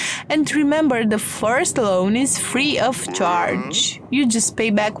 And remember, the first loan is free of charge. You just pay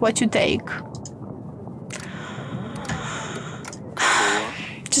back what you take.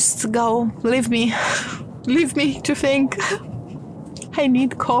 Just go. Leave me. Leave me to think. I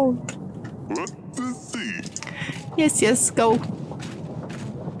need gold. Yes, yes, go.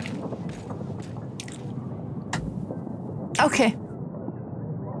 Okay.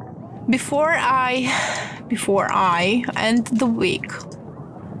 Before I end the week,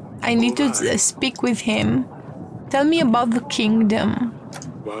 I need to speak with him. Tell me about the kingdom.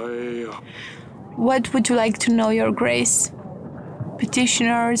 What would you like to know, Your Grace?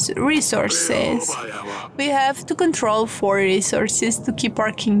 Petitioners, resources. We have to control 4 resources to keep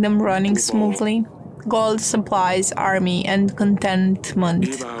our kingdom running smoothly. Gold, supplies, army, and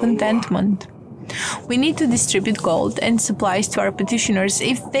contentment. We need to distribute gold and supplies to our petitioners.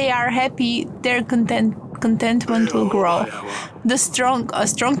 If they are happy, their contentment will grow. A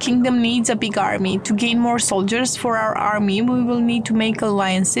strong kingdom needs a big army. To gain more soldiers for our army, we will need to make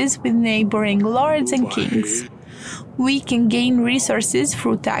alliances with neighboring lords and kings. We can gain resources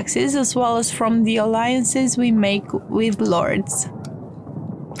through taxes as well as from the alliances we make with lords.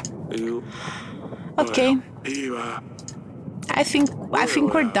 Okay. I think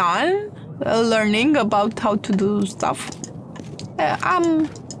we're done learning about how to do stuff. I'm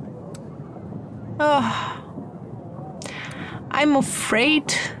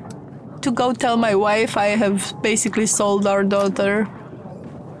afraid to go tell my wife I have basically sold our daughter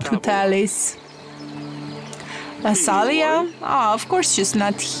to Talis. Asalia? Oh, of course she's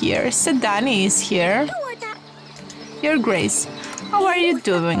not here. Sedani is here. Your Grace, how are you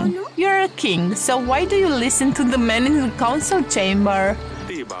doing? You're a king, so why do you listen to the man in the council chamber?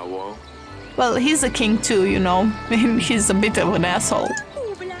 Well, he's a king too, you know. He's a bit of an asshole.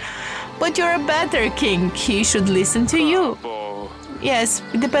 But you're a better king. He should listen to you. Yes,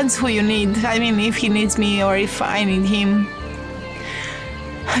 it depends who you need. I mean, if he needs me or if I need him.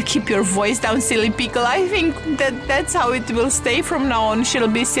 Keep your voice down, Silly Pickle. I think that's how it will stay from now on. She'll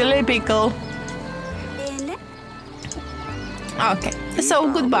be Silly Pickle. Okay, so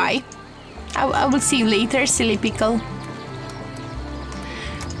goodbye. I will see you later, Silly Pickle.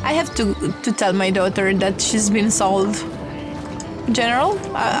 I have to tell my daughter that she's been sold. General,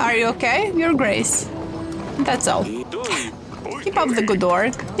 are you okay? Your Grace. That's all. Keep up the good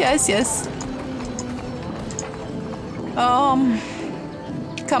work. Yes, yes.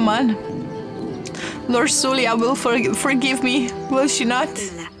 Come on. Lord Sulia will forgive me, will she not?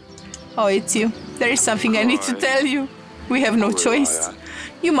 Oh, it's you. There is something I need to tell you. We have no choice.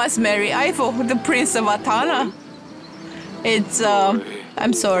 You must marry Ivo, the Prince of Atana. It's,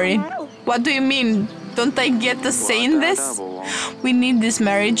 I'm sorry. What do you mean? Don't I get a say in this? We need this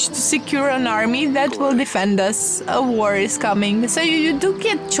marriage to secure an army that will defend us. A war is coming. So you do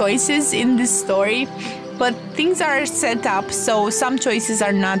get choices in this story, but things are set up so some choices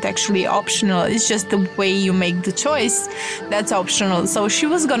are not actually optional. It's just the way you make the choice that's optional. So she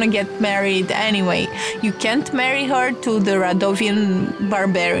was gonna get married anyway. You can't marry her to the Radovian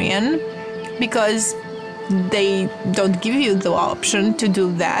barbarian because they don't give you the option to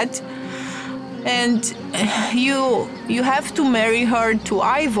do that. And you have to marry her to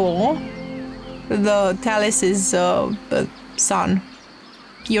Ivo, the Talis' son,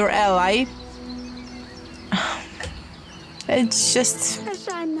 your ally. It's just...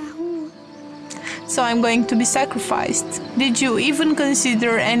 So I'm going to be sacrificed. Did you even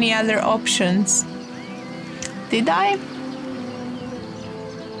consider any other options? Did I?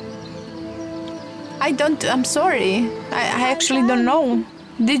 I'm sorry. I actually don't know.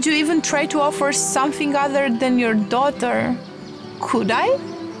 Did you even try to offer something other than your daughter? Could I?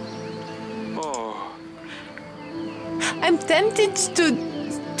 Oh. I'm tempted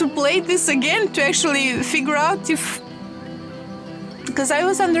to play this again to actually figure out if... Because I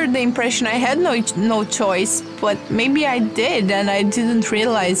was under the impression I had no choice, but maybe I did and I didn't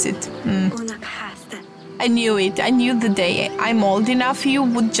realize it. I knew it. I knew the day I'm old enough you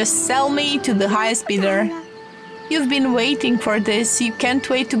would just sell me to the highest bidder. You've been waiting for this. You can't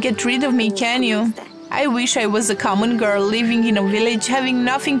wait to get rid of me, can you? I wish I was a common girl living in a village, having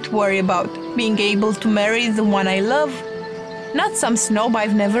nothing to worry about, being able to marry the one I love. Not some snob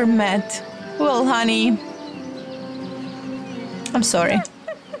I've never met. Well, honey, I'm sorry.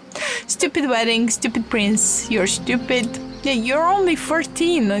 Stupid wedding, stupid prince, you're stupid. Yeah, you're only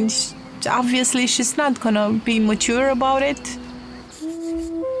 14 and obviously she's not gonna be mature about it.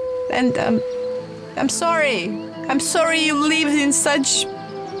 And I'm sorry. I'm sorry you lived in such,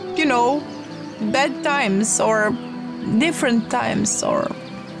 you know, bad times or different times or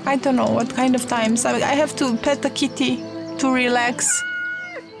I don't know what kind of times. I have to pet a kitty to relax.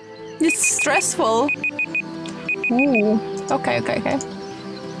 It's stressful. Ooh. Okay.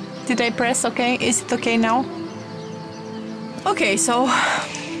 Did I press okay? Is it okay now? Okay, so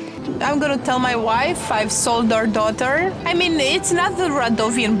I'm gonna tell my wife I've sold our daughter. I mean, it's not the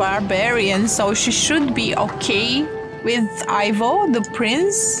Radovian barbarian, so she should be okay with Ivo, the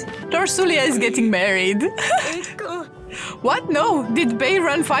prince. Lorsulia is getting married. What? No, did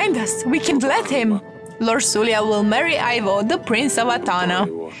Bayran find us? We can't let him. Lorsulia will marry Ivo, the prince of Atana.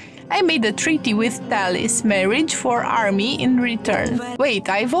 I made a treaty with Talis, marriage for army in return. Wait,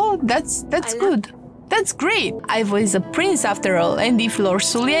 Ivo? That's good. That's great! Ivo is a prince after all, and if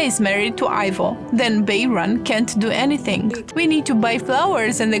Lorsulia is married to Ivo, then Bayran can't do anything. We need to buy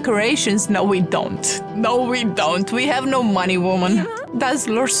flowers and decorations. No, we don't. No, we don't. We have no money, woman. Does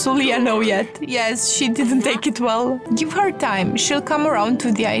Lorsulia know yet? Yes, she didn't take it well. Give her time. She'll come around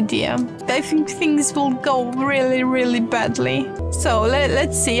to the idea. I think things will go really, really badly. So,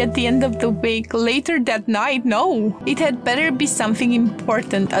 let's see at the end of the week. Later that night, no. It had better be something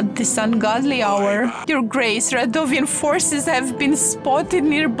important at this ungodly hour. Your Grace, Radovian forces have been spotted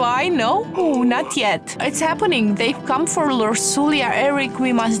nearby, no? Oh, not yet. It's happening. They've come for Lorsulia. Eric,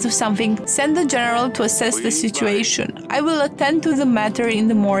 we must do something. Send the general to assess the situation. I will attend to the matter in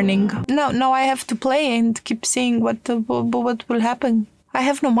the morning. Now I have to play and keep seeing what will happen. I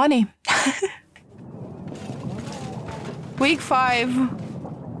have no money. Week 5.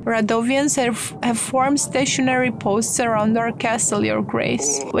 Radovians have formed stationary posts around our castle, Your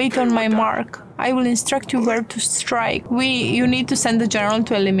Grace. Wait on my mark. I will instruct you where to strike. You need to send the general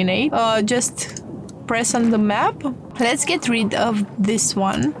to eliminate. Just press on the map. Let's get rid of this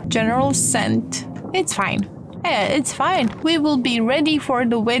one. General sent. It's fine. Yeah, it's fine. We will be ready for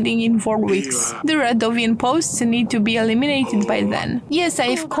the wedding in 4 weeks. The Radovian posts need to be eliminated by then. Yes,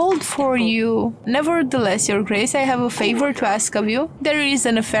 I've called for you. Nevertheless, Your Grace, I have a favor to ask of you. There is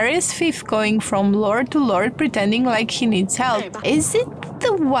a nefarious thief going from lord to lord pretending like he needs help. Is it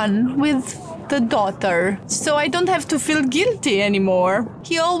the one with the daughter? So I don't have to feel guilty anymore.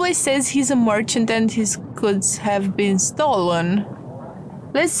 He always says he's a merchant and his goods have been stolen.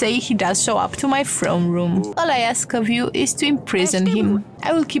 Let's say he does show up to my throne room. All I ask of you is to imprison him.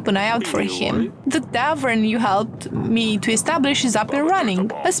 I will keep an eye out for him. The tavern you helped me to establish is up and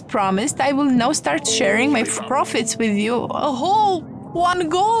running. As promised, I will now start sharing my profits with you. A whole 1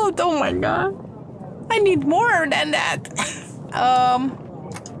 gold! Oh my god. I need more than that.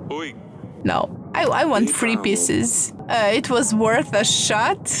 No. I want 3 pieces. It was worth a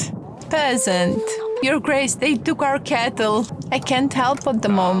shot. Peasant. Your Grace, they took our cattle. I can't help at the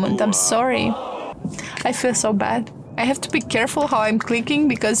moment. I'm sorry. I feel so bad. I have to be careful how I'm clicking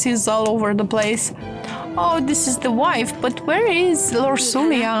because he's all over the place. Oh, this is the wife, but where is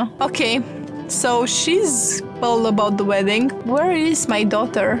Lorsulia? Okay, so she's all about the wedding. Where is my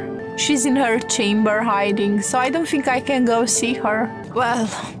daughter? She's in her chamber hiding, so I don't think I can go see her. Well,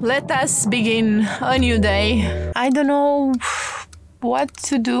 let us begin a new day. I don't know what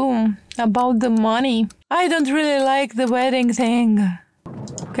to do about the money. I don't really like the wedding thing.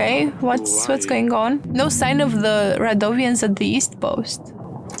 Okay, what's going on? No sign of the Radovians at the East Post.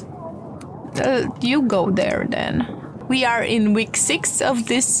 You go there then. We are in week 6 of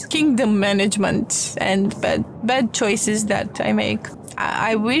this kingdom management and bad choices that I make.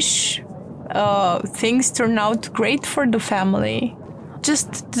 I wish things turn out great for the family.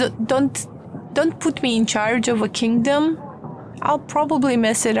 Just don't put me in charge of a kingdom. I'll probably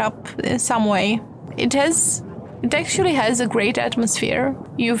mess it up in some way. It actually has a great atmosphere.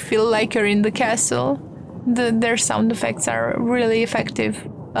 You feel like you're in the castle. Their sound effects are really effective.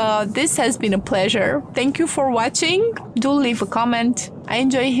 This has been a pleasure. Thank you for watching. Do leave a comment. I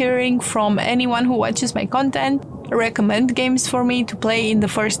enjoy hearing from anyone who watches my content. Recommend games for me to play in the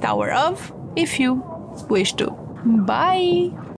first hour of, if you wish to. Bye!